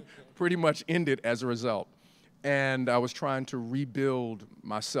 pretty much ended as a result. And I was trying to rebuild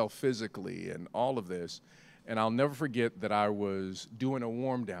myself physically and all of this. And I'll never forget that I was doing a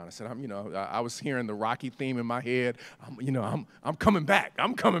warm down. I said, I was hearing the Rocky theme in my head. I'm coming back.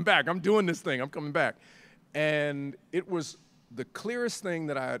 I'm coming back. I'm doing this thing. I'm coming back. And it was the clearest thing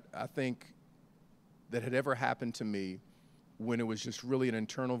that I think that had ever happened to me, when it was just really an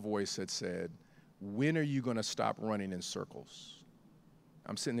internal voice that said, when are you going to stop running in circles?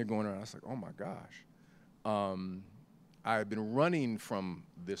 I'm sitting there going around. I was like, oh my gosh. I had been running from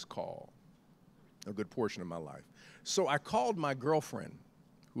this call a good portion of my life. So I called my girlfriend,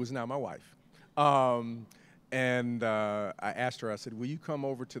 who is now my wife, and I asked her, I said, will you come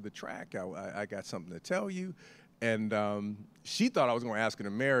over to the track? I got something to tell you. And she thought I was going to ask her to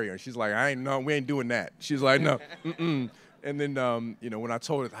marry her. And she's like, we ain't doing that. She's like, no, mm-mm. And then, when I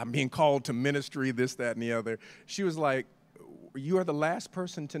told her I'm being called to ministry, this, that, and the other, she was like, you are the last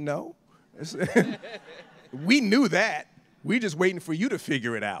person to know? We knew that. We just waiting for you to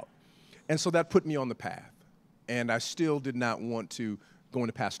figure it out. And so that put me on the path. And I still did not want to go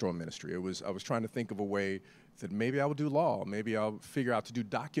into pastoral ministry. I was trying to think of a way that maybe I will do law. Maybe I'll figure out to do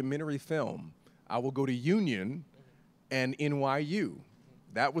documentary film. I will go to Union and NYU.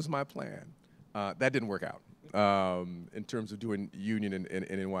 That was my plan. That didn't work out. In terms of doing Union and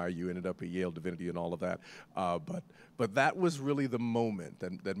NYU, ended up at Yale Divinity and all of that. But that was really the moment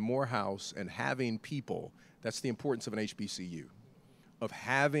that Morehouse and having people, that's the importance of an HBCU, of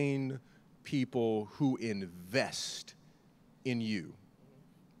having people who invest in you,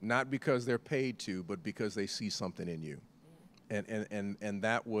 not because they're paid to, but because they see something in you. And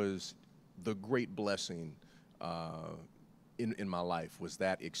that was the great blessing in my life, was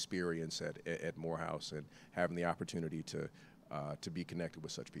that experience at Morehouse and having the opportunity to be connected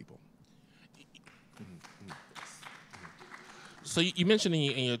with such people. So you mentioned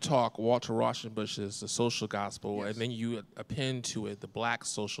in your talk Walter Rauschenbusch's The Social Gospel, Yes. and then you append to it the Black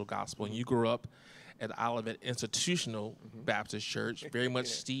Social Gospel, and you grew up at Olivet Institutional Baptist Church, very much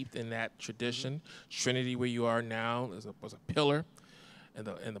steeped in that tradition. Trinity, where you are now, was a pillar.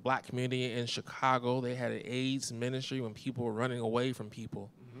 In the black community in Chicago, they had an AIDS ministry when people were running away from people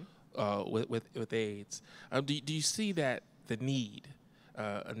with AIDS. Do you see that the need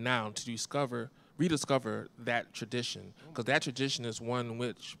now to rediscover that tradition? Because that tradition is one in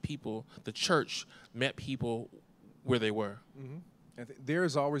which the church met people where they were. There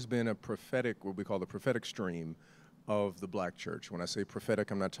has always been a prophetic, what we call the prophetic stream of the black church. When I say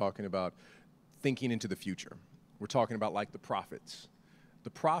prophetic, I'm not talking about thinking into the future. We're talking about like the prophets. The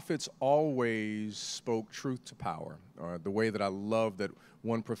prophets always spoke truth to power. The way that I love that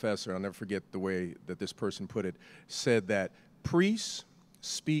one professor, I'll never forget the way that this person put it, said that priests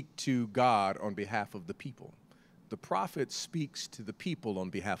speak to God on behalf of the people. The prophet speaks to the people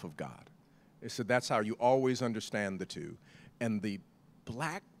on behalf of God. They said that's how you always understand the two. And the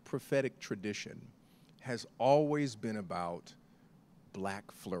black prophetic tradition has always been about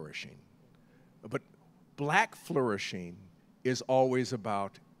black flourishing. But black flourishing is always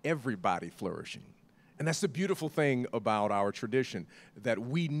about everybody flourishing. And that's the beautiful thing about our tradition, that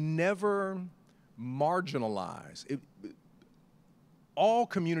we never marginalize. all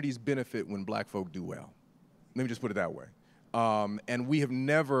communities benefit when black folk do well. Let me just put it that way. And we have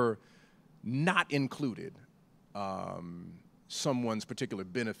never not included someone's particular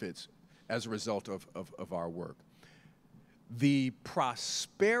benefits as a result of our work. The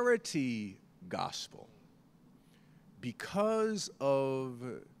prosperity gospel, because of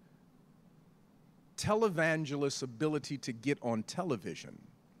televangelists' ability to get on television,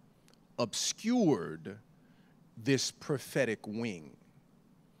 obscured this prophetic wing.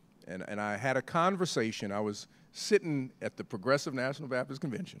 And I had a conversation. I was sitting at the Progressive National Baptist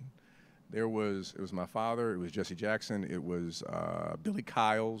Convention. It was my father, it was Jesse Jackson, it was Billy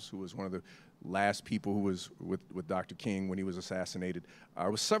Kyles, who was one of the last people who was with Dr. King when he was assassinated. There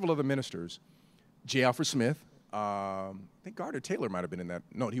was several other ministers. J. Alfred Smith, I think Gardner Taylor might have been in that.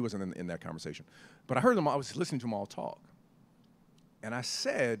 No, he wasn't in that conversation. But I heard them, I was listening to them all talk. And I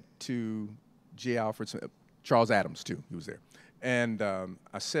said to J. Alfred Smith, Charles Adams too, he was there. And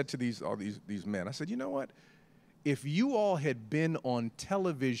I said to all these men, I said, you know what? If you all had been on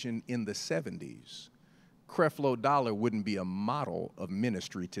television in the 70s, Creflo Dollar wouldn't be a model of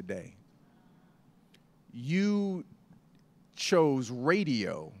ministry today. You chose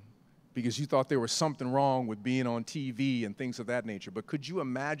radio because you thought there was something wrong with being on TV and things of that nature. But could you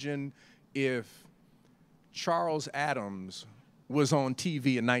imagine if Charles Adams was on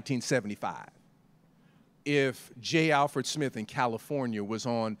TV in 1975? If J. Alfred Smith in California was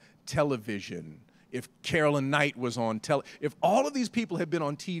on television, if Carolyn Knight was on if all of these people had been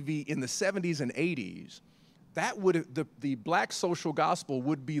on TV in the 70s and 80s, that would the black social gospel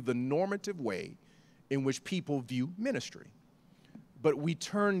would be the normative way in which people view ministry. But we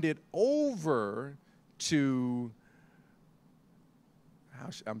turned it over to,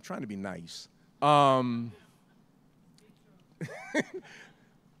 I'm trying to be nice,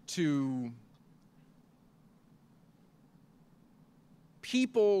 to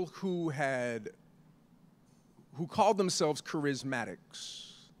people who called themselves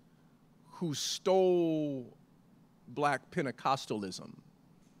charismatics, who stole black Pentecostalism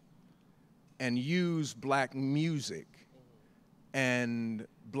and used black music and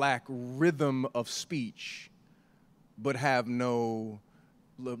black rhythm of speech, but have no,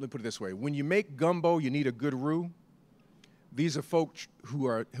 let me put it this way, when you make gumbo, you need a good roux. These are folks who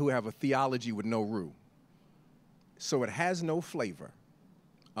have a theology with no roux. So it has no flavor.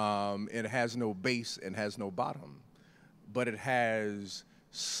 It has no base and has no bottom, but it has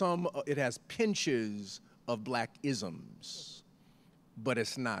pinches of black isms, but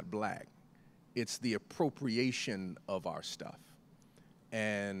it's not black. It's the appropriation of our stuff.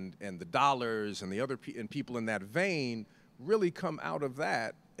 And the Dollars and the other and people in that vein really come out of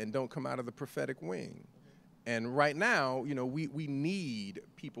that and don't come out of the prophetic wing. And right now, you know, we need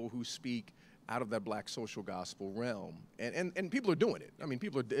people who speak out of that black social gospel realm. And people are doing it. I mean,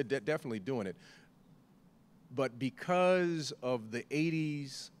 people are definitely doing it. But because of the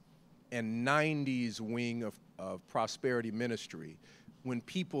 80s and 90s wing of prosperity ministry, when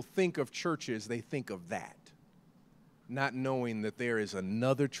people think of churches, they think of that, not knowing that there is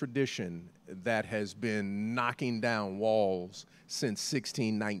another tradition that has been knocking down walls since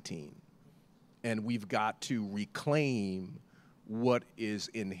 1619. And we've got to reclaim what is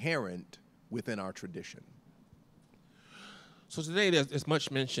inherent within our tradition. So today there's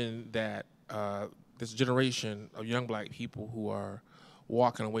much mention that this generation of young black people who are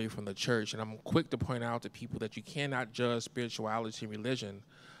walking away from the church, and I'm quick to point out to people that you cannot judge spirituality and religion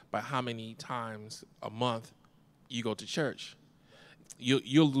by how many times a month you go to church.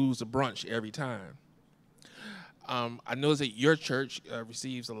 You'll lose a brunch every time. I know that your church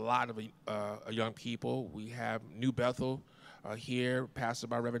receives a lot of young people. We have New Bethel here, pastored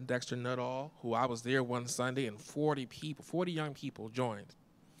by Reverend Dr. Nuttall, who I was there one Sunday, and 40 young people joined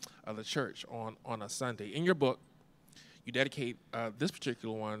the church on a Sunday. In your book, you dedicate this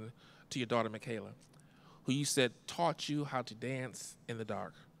particular one to your daughter, Michaela, who you said taught you how to dance in the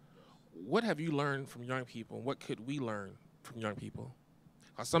dark. What have you learned from young people, and what could we learn from young people?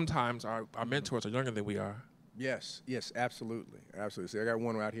 Sometimes our mentors are younger than we are. Yes, absolutely. See, I got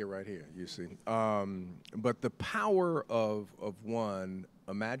one right here, you see. But the power of one,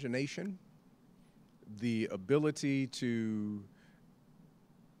 imagination, the ability to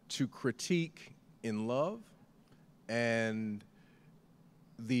critique in love, and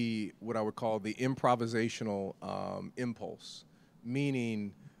what I would call the improvisational impulse,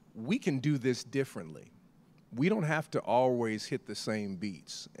 meaning we can do this differently. We don't have to always hit the same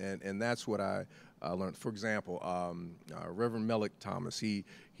beats, and that's what I learned. For example, Reverend Mellick Thomas, he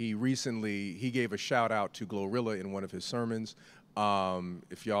recently gave a shout out to Glorilla in one of his sermons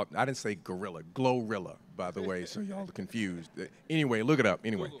If y'all, I didn't say gorilla, Glorilla, by the way, so y'all are confused. Anyway, look it up.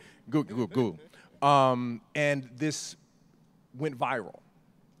 Anyway, Google. And this went viral.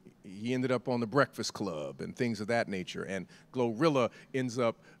 He ended up on the Breakfast Club and things of that nature. And Glorilla ends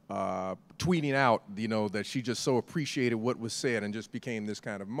up tweeting out, that she just so appreciated what was said and just became this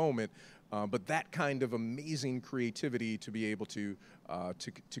kind of moment. But that kind of amazing creativity to be able to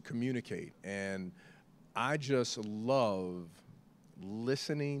communicate. And I just love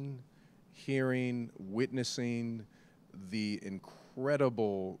listening, hearing, witnessing the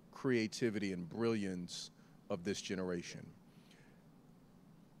incredible creativity and brilliance of this generation.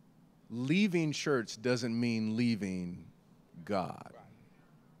 Leaving church doesn't mean leaving God.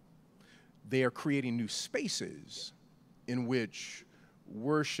 They are creating new spaces in which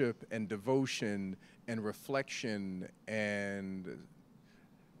worship and devotion and reflection and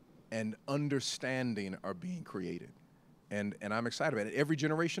understanding are being created. And I'm excited about it. Every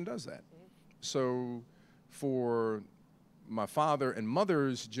generation does that. So for my father and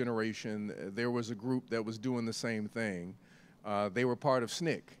mother's generation, there was a group that was doing the same thing. They were part of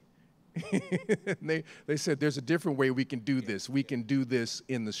SNCC. They said, there's a different way we can do this. We can do this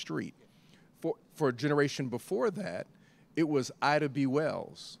in the street. For a generation before that, it was Ida B.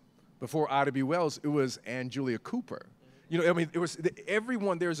 Wells. Before Ida B. Wells, it was Ann Julia Cooper. It was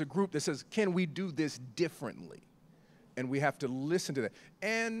everyone. There's a group that says, can we do this differently? And we have to listen to that.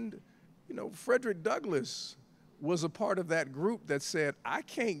 And, Frederick Douglass was a part of that group that said, I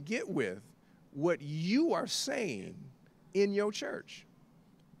can't get with what you are saying in your church.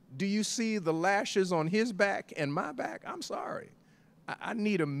 Do you see the lashes on his back and my back? I'm sorry. I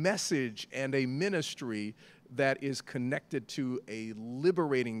need a message and a ministry that is connected to a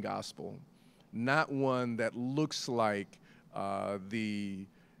liberating gospel, not one that looks like the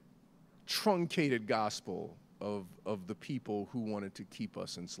truncated gospel of the people who wanted to keep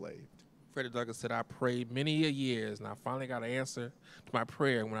us enslaved. Frederick Douglass said, I prayed many years, and I finally got an answer to my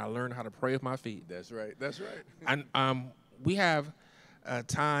prayer when I learned how to pray with my feet. That's right. That's right. And we have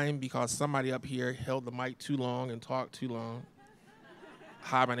time because somebody up here held the mic too long and talked too long.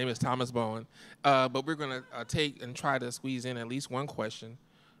 Hi, my name is Thomas Bowen. But we're going to take and try to squeeze in at least one question.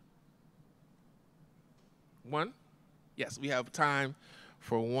 One? Yes, we have time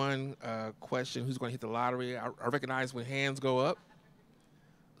for one question. Who's going to hit the lottery? I recognize when hands go up.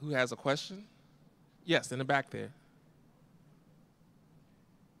 Who has a question? Yes, in the back there.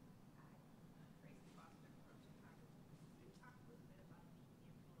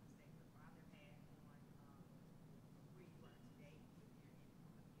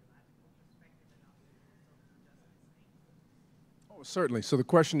 Oh, certainly. So the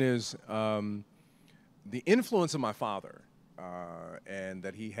question is the influence of my father and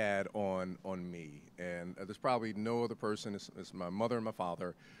that he had on me. And there's probably no other person, it's my mother and my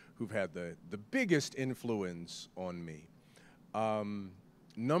father, who've had the biggest influence on me.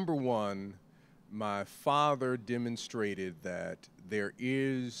 Number one, my father demonstrated that it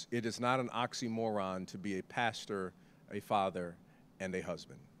is not an oxymoron to be a pastor, a father, and a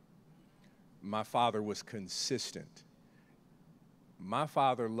husband. My father was consistent. My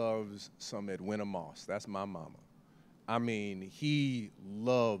father loves some Edwina Moss. That's my mama. I mean, he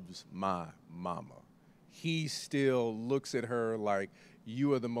loves my mama. He still looks at her like,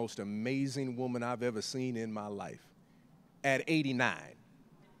 you are the most amazing woman I've ever seen in my life at 89.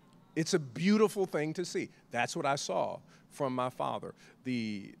 It's a beautiful thing to see. That's what I saw from my father.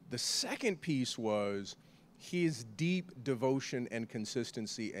 The second piece was his deep devotion and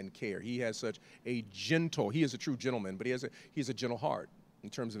consistency and care. He has such a gentle, he is a true gentleman, but he has a gentle heart in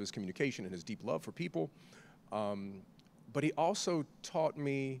terms of his communication and his deep love for people. But he also taught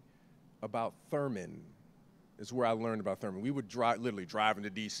me about Thurman, is where I learned about Thurman. We would literally drive into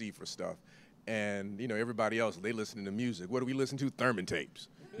DC for stuff, and everybody else, they listening to music. What do we listen to? Thurman tapes.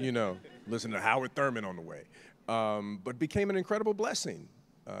 Listen to Howard Thurman on the way. But became an incredible blessing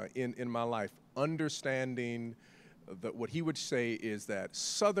in my life, understanding that what he would say is that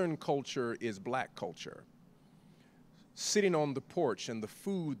Southern culture is black culture. Sitting on the porch and the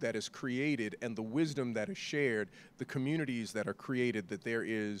food that is created and the wisdom that is shared, the communities that are created, that there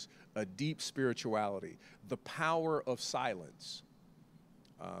is a deep spirituality, the power of silence,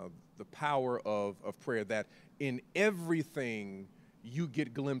 the power of prayer, that in everything you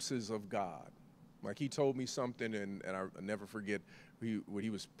get glimpses of God. Like he told me something, and I'll never forget when he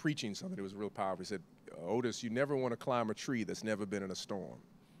was preaching something, it was real powerful. He said, Otis, you never want to climb a tree that's never been in a storm,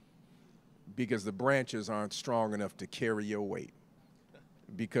 because the branches aren't strong enough to carry your weight.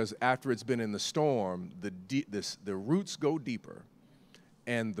 Because after it's been in the storm, the roots go deeper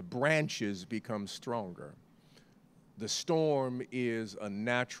and the branches become stronger. The storm is a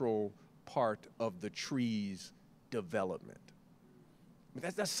natural part of the tree's development. I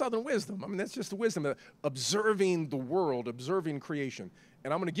mean, that's Southern wisdom. I mean, that's just the wisdom of observing the world, observing creation.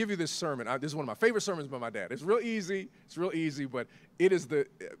 And I'm going to give you this sermon. This is one of my favorite sermons by my dad. It's real easy, but it is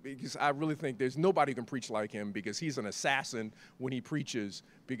because I really think there's nobody who can preach like him, because he's an assassin when he preaches,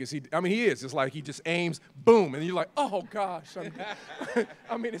 because he is. It's like he just aims, boom, and you're like, oh gosh.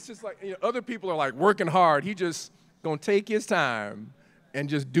 I mean, it's just like, other people are like working hard. He just going to take his time and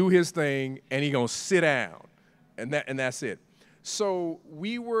just do his thing, and he going to sit down, and that's it. So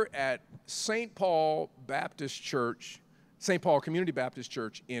we were at St. Paul Community Baptist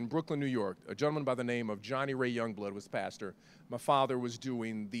Church in Brooklyn, New York. A gentleman by the name of Johnny Ray Youngblood was the pastor. My father was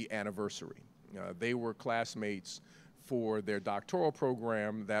doing the anniversary. They were classmates for their doctoral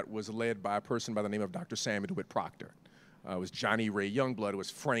program that was led by a person by the name of Dr. Samuel DeWitt Proctor. It was Johnny Ray Youngblood. It was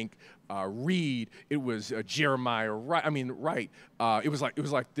Frank Reed. It was Jeremiah Wright. Wright. It was like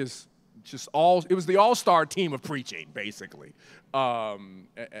this. It was the all-star team of preaching, basically,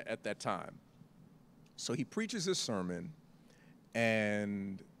 at that time. So he preaches this sermon,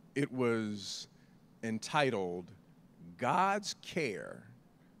 and it was entitled, God's Care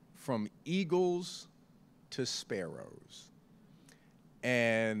from Eagles to Sparrows.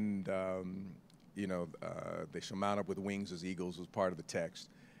 And, they shall mount up with wings as eagles was part of the text.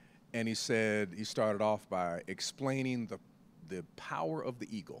 And he started off by explaining the power of the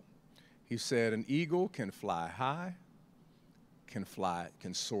eagle. He said, an eagle can fly high, can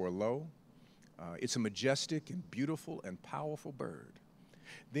soar low. It's a majestic and beautiful and powerful bird.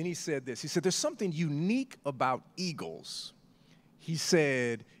 Then he said this. He said, there's something unique about eagles. He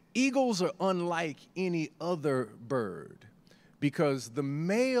said, eagles are unlike any other bird, because the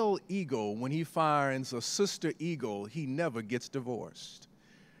male eagle, when he finds a sister eagle, he never gets divorced.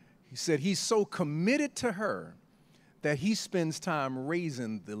 He said he's so committed to her that he spends time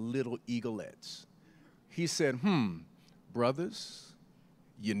raising the little eaglets. He said, brothers,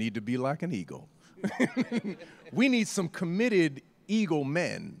 you need to be like an eagle. We need some committed eagle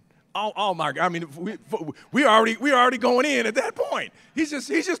men. Oh my God! I mean, we already going in at that point. He's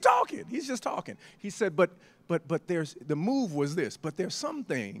just talking. He said, but the move was this. But there's some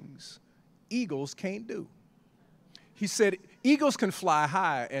things eagles can't do. He said eagles can fly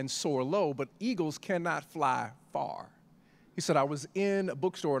high and soar low, but eagles cannot fly far. He said, I was in a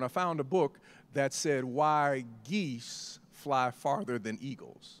bookstore and I found a book that said why geese fly farther than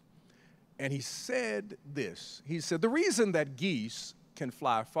eagles. And he said this. He said, the reason that geese can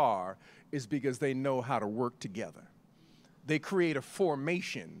fly far is because they know how to work together. They create a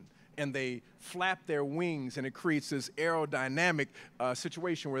formation and they flap their wings, and it creates this aerodynamic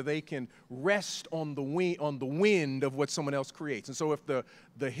situation where they can rest on the wind of what someone else creates. And so if the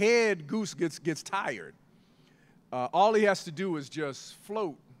head goose gets tired, all he has to do is just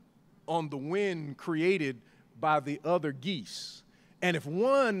float on the wind created by the other geese. And if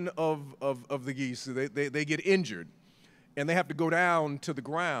one of the geese, they get injured and they have to go down to the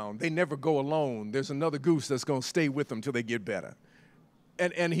ground, they never go alone. There's another goose that's going to stay with them till they get better.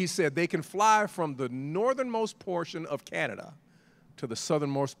 And he said they can fly from the northernmost portion of Canada to the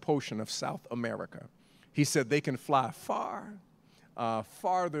southernmost portion of South America. He said they can fly farther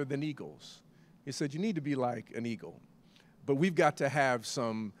than eagles. He said you need to be like an eagle, but we've got to have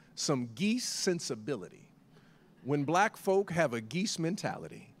some geese sensibility. When black folk have a geese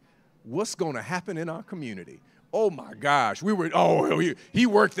mentality, what's going to happen in our community? Oh my gosh, he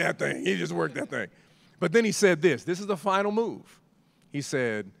worked that thing. He just worked that thing. But then he said this is the final move. He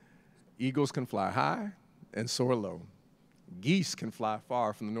said, eagles can fly high and soar low. Geese can fly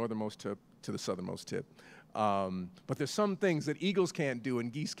far from the northernmost tip to the southernmost tip. But there's some things that eagles can't do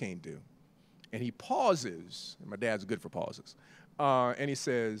and geese can't do. And he pauses, and my dad's good for pauses, and he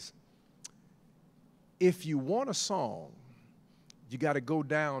says, if you want a song, you got to go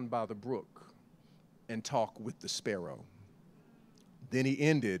down by the brook and talk with the sparrow. Then he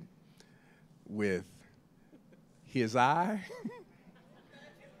ended with, his eye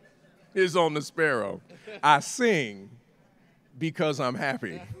is on the sparrow. I sing because I'm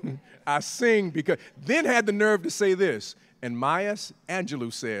happy. I sing because, then had the nerve to say this, and Maya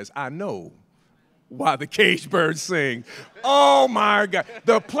Angelou says, I know why the caged birds sing. Oh my God,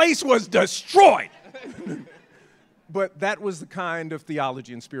 the place was destroyed. But that was the kind of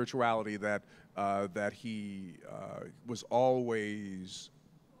theology and spirituality that he was always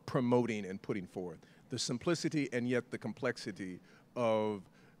promoting and putting forth. The simplicity and yet the complexity of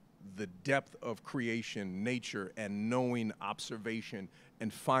the depth of creation, nature, and knowing observation,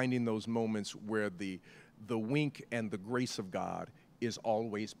 and finding those moments where the wink and the grace of God is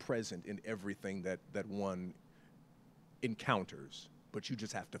always present in everything that one encounters, but you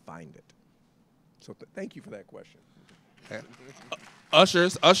just have to find it. So thank you for that question. Okay.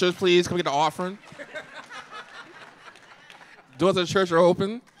 Ushers, please come get the offering. Doors of the church are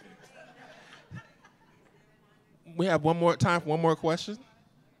open. We have time for one more question.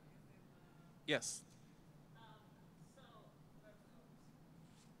 Yes.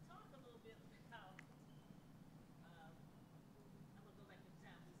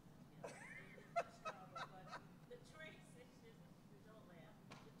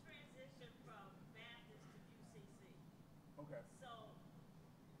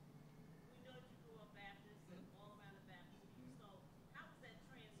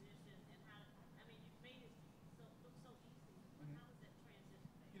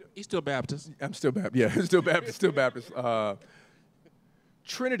 He's still Baptist. I'm still Baptist. Yeah, still Baptist. Still Baptist.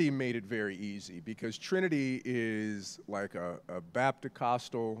 Trinity made it very easy because Trinity is like a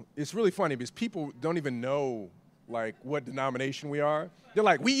Baptist-costal. It's really funny because people don't even know like what denomination we are. They're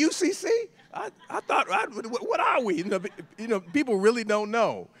like, we UCC? I thought, what are we? People really don't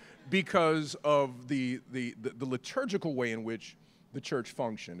know because of the liturgical way in which the church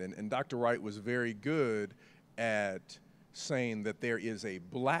functioned. And Dr. Wright was very good at saying that there is a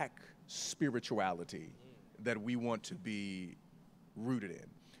black spirituality that we want to be rooted in.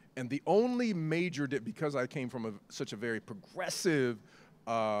 And the only major, because I came from such a very progressive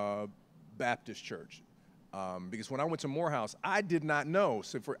Baptist church, because when I went to Morehouse, I did not know,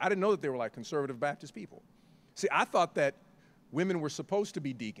 I didn't know that they were like conservative Baptist people. See, I thought that women were supposed to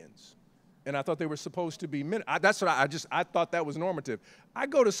be deacons. And I thought they were supposed to be men. That's what I thought that was normative. I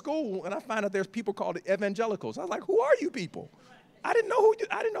go to school and I find out there's people called evangelicals. I was like, who are you people? I didn't know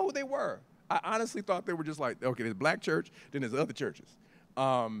who they were. I honestly thought they were just like, okay, there's black church, then there's other churches.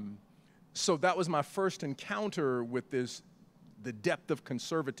 So that was my first encounter with the depth of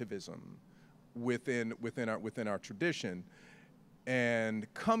conservatism within our tradition. And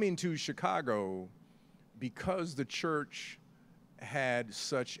coming to Chicago, because the church had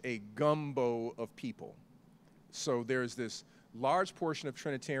such a gumbo of people. So there's this large portion of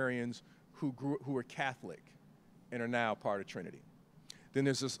Trinitarians who are Catholic and are now part of Trinity. Then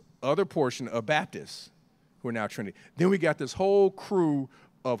there's this other portion of Baptists who are now Trinity. Then we got this whole crew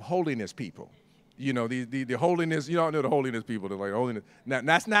of holiness people. The holiness, you don't know the holiness people. They're like holiness. Now,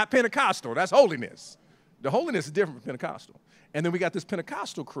 that's not Pentecostal, that's holiness. The holiness is different from Pentecostal. And then we got this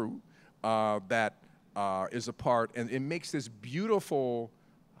Pentecostal crew that is a part, and it makes this beautiful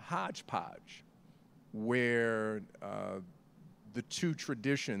hodgepodge where the two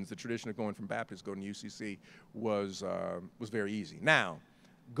traditions, the tradition of going from Baptist going to UCC, was very easy. Now,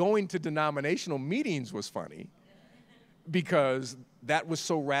 going to denominational meetings was funny because that was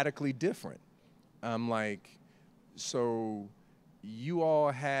so radically different. I'm like, so you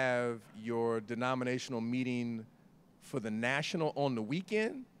all have your denominational meeting for the national on the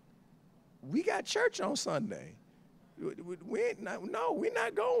weekend? We got church on Sunday. We're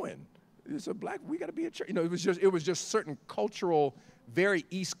not going. It's a black, we got to be at church. It was just certain cultural, very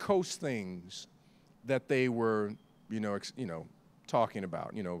East Coast things that they were, talking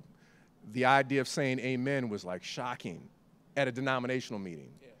about. The idea of saying amen was like shocking at a denominational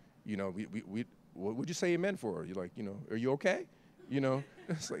meeting. Yeah. What would you say amen for? You're like, are you okay?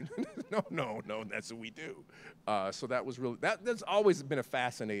 It's like, no, that's what we do. So that was really, that's always been a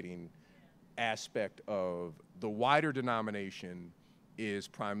fascinating aspect of the wider denomination is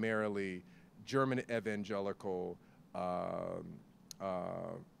primarily German evangelical, a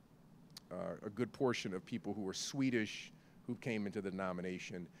good portion of people who were Swedish who came into the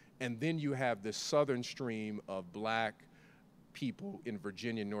denomination. And then you have this southern stream of black people in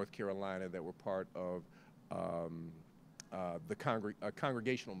Virginia, North Carolina that were part of the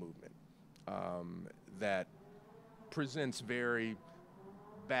congregational movement that presents very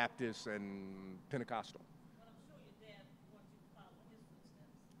Baptist and Pentecostal.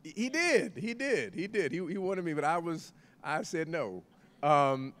 He did. He wanted me, but I said no.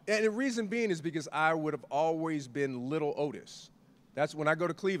 And the reason being is because I would have always been little Otis. That's when I go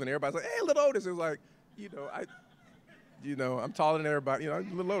to Cleveland, everybody's like, hey, little Otis. It's like, I'm taller than everybody,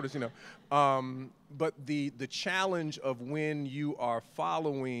 little Otis, But the challenge of when you are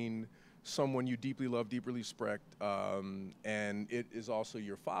following someone you deeply love, deeply respect, and it is also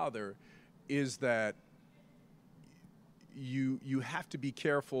your father, is that you have to be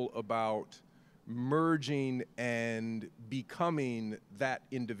careful about merging and becoming that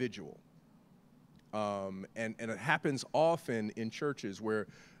individual. And it happens often in churches where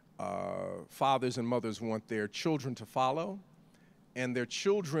fathers and mothers want their children to follow, and their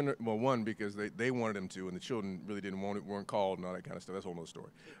children, well, one, because they wanted them to, and the children really didn't want it, weren't called, and all that kind of stuff. That's a whole other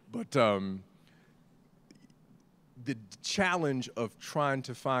story. But the challenge of trying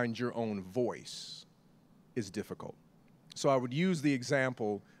to find your own voice is difficult. So I would use the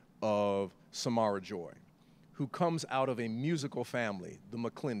example of Samara Joy, who comes out of a musical family, the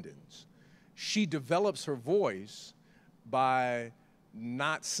McClendons. She develops her voice by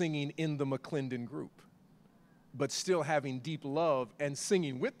not singing in the McClendon group, but still having deep love and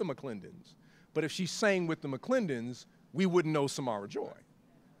singing with the McClendons. But if she sang with the McClendons, we wouldn't know Samara Joy.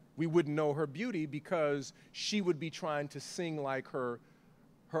 We wouldn't know her beauty because she would be trying to sing like her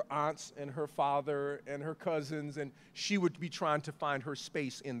aunts and her father and her cousins, and she would be trying to find her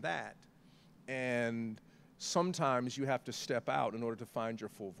space in that. And sometimes you have to step out in order to find your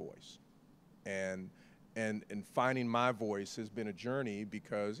full voice. And finding my voice has been a journey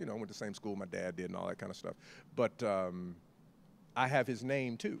because, you know, I went to the same school my dad did and all that kind of stuff. But I have his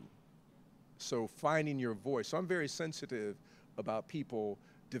name too. So finding your voice. So I'm very sensitive about people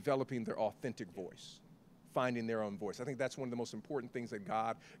developing their authentic voice, finding their own voice. I think that's one of the most important things that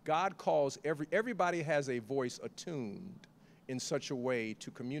God calls everybody has a voice attuned in such a way to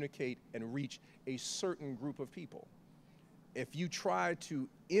communicate and reach a certain group of people. If you try to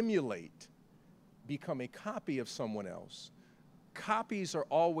emulate, become a copy of someone else, copies are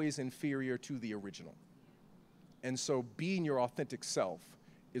always inferior to the original. And so being your authentic self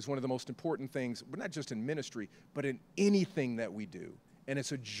is one of the most important things, but not just in ministry, but in anything that we do. And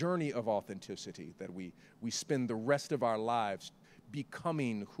it's a journey of authenticity that we spend the rest of our lives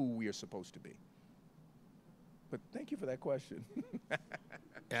becoming who we are supposed to be. But thank you for that question.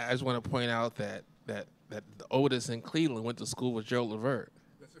 Yeah, I just want to point out that Otis in Cleveland went to school with Joe Levert.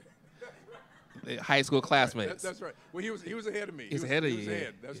 That's right. High school classmates. That's right. Well, he was ahead of me. He's ahead of you.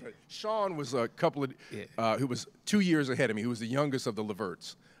 Ahead. That's right. Sean was a couple of, who was 2 years ahead of me. He was the youngest of the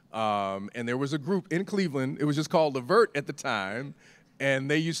Leverts. And there was a group in Cleveland. It was just called Levert at the time.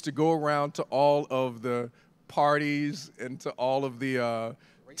 And they used to go around to all of the parties and to all of the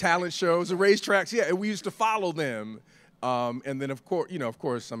talent shows, the racetracks. Yeah, and we used to follow them. And then of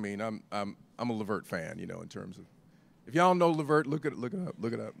course, I mean, I'm a Levert fan, you know, in terms of, if y'all know Levert, look it up. Okay,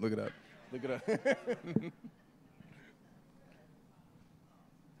 we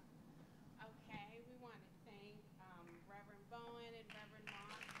want to thank Reverend Bowen and Reverend Moss.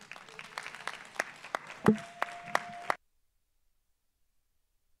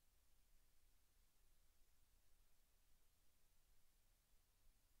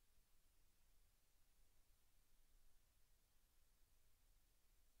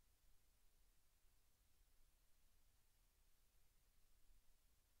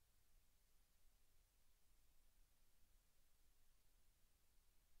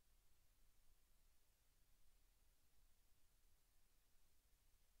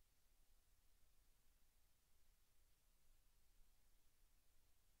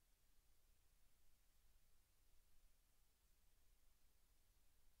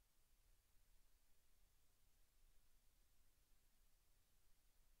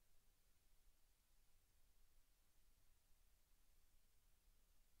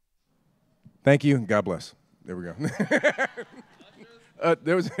 Thank you, and God bless. There we go.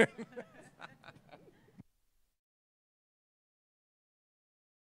 There was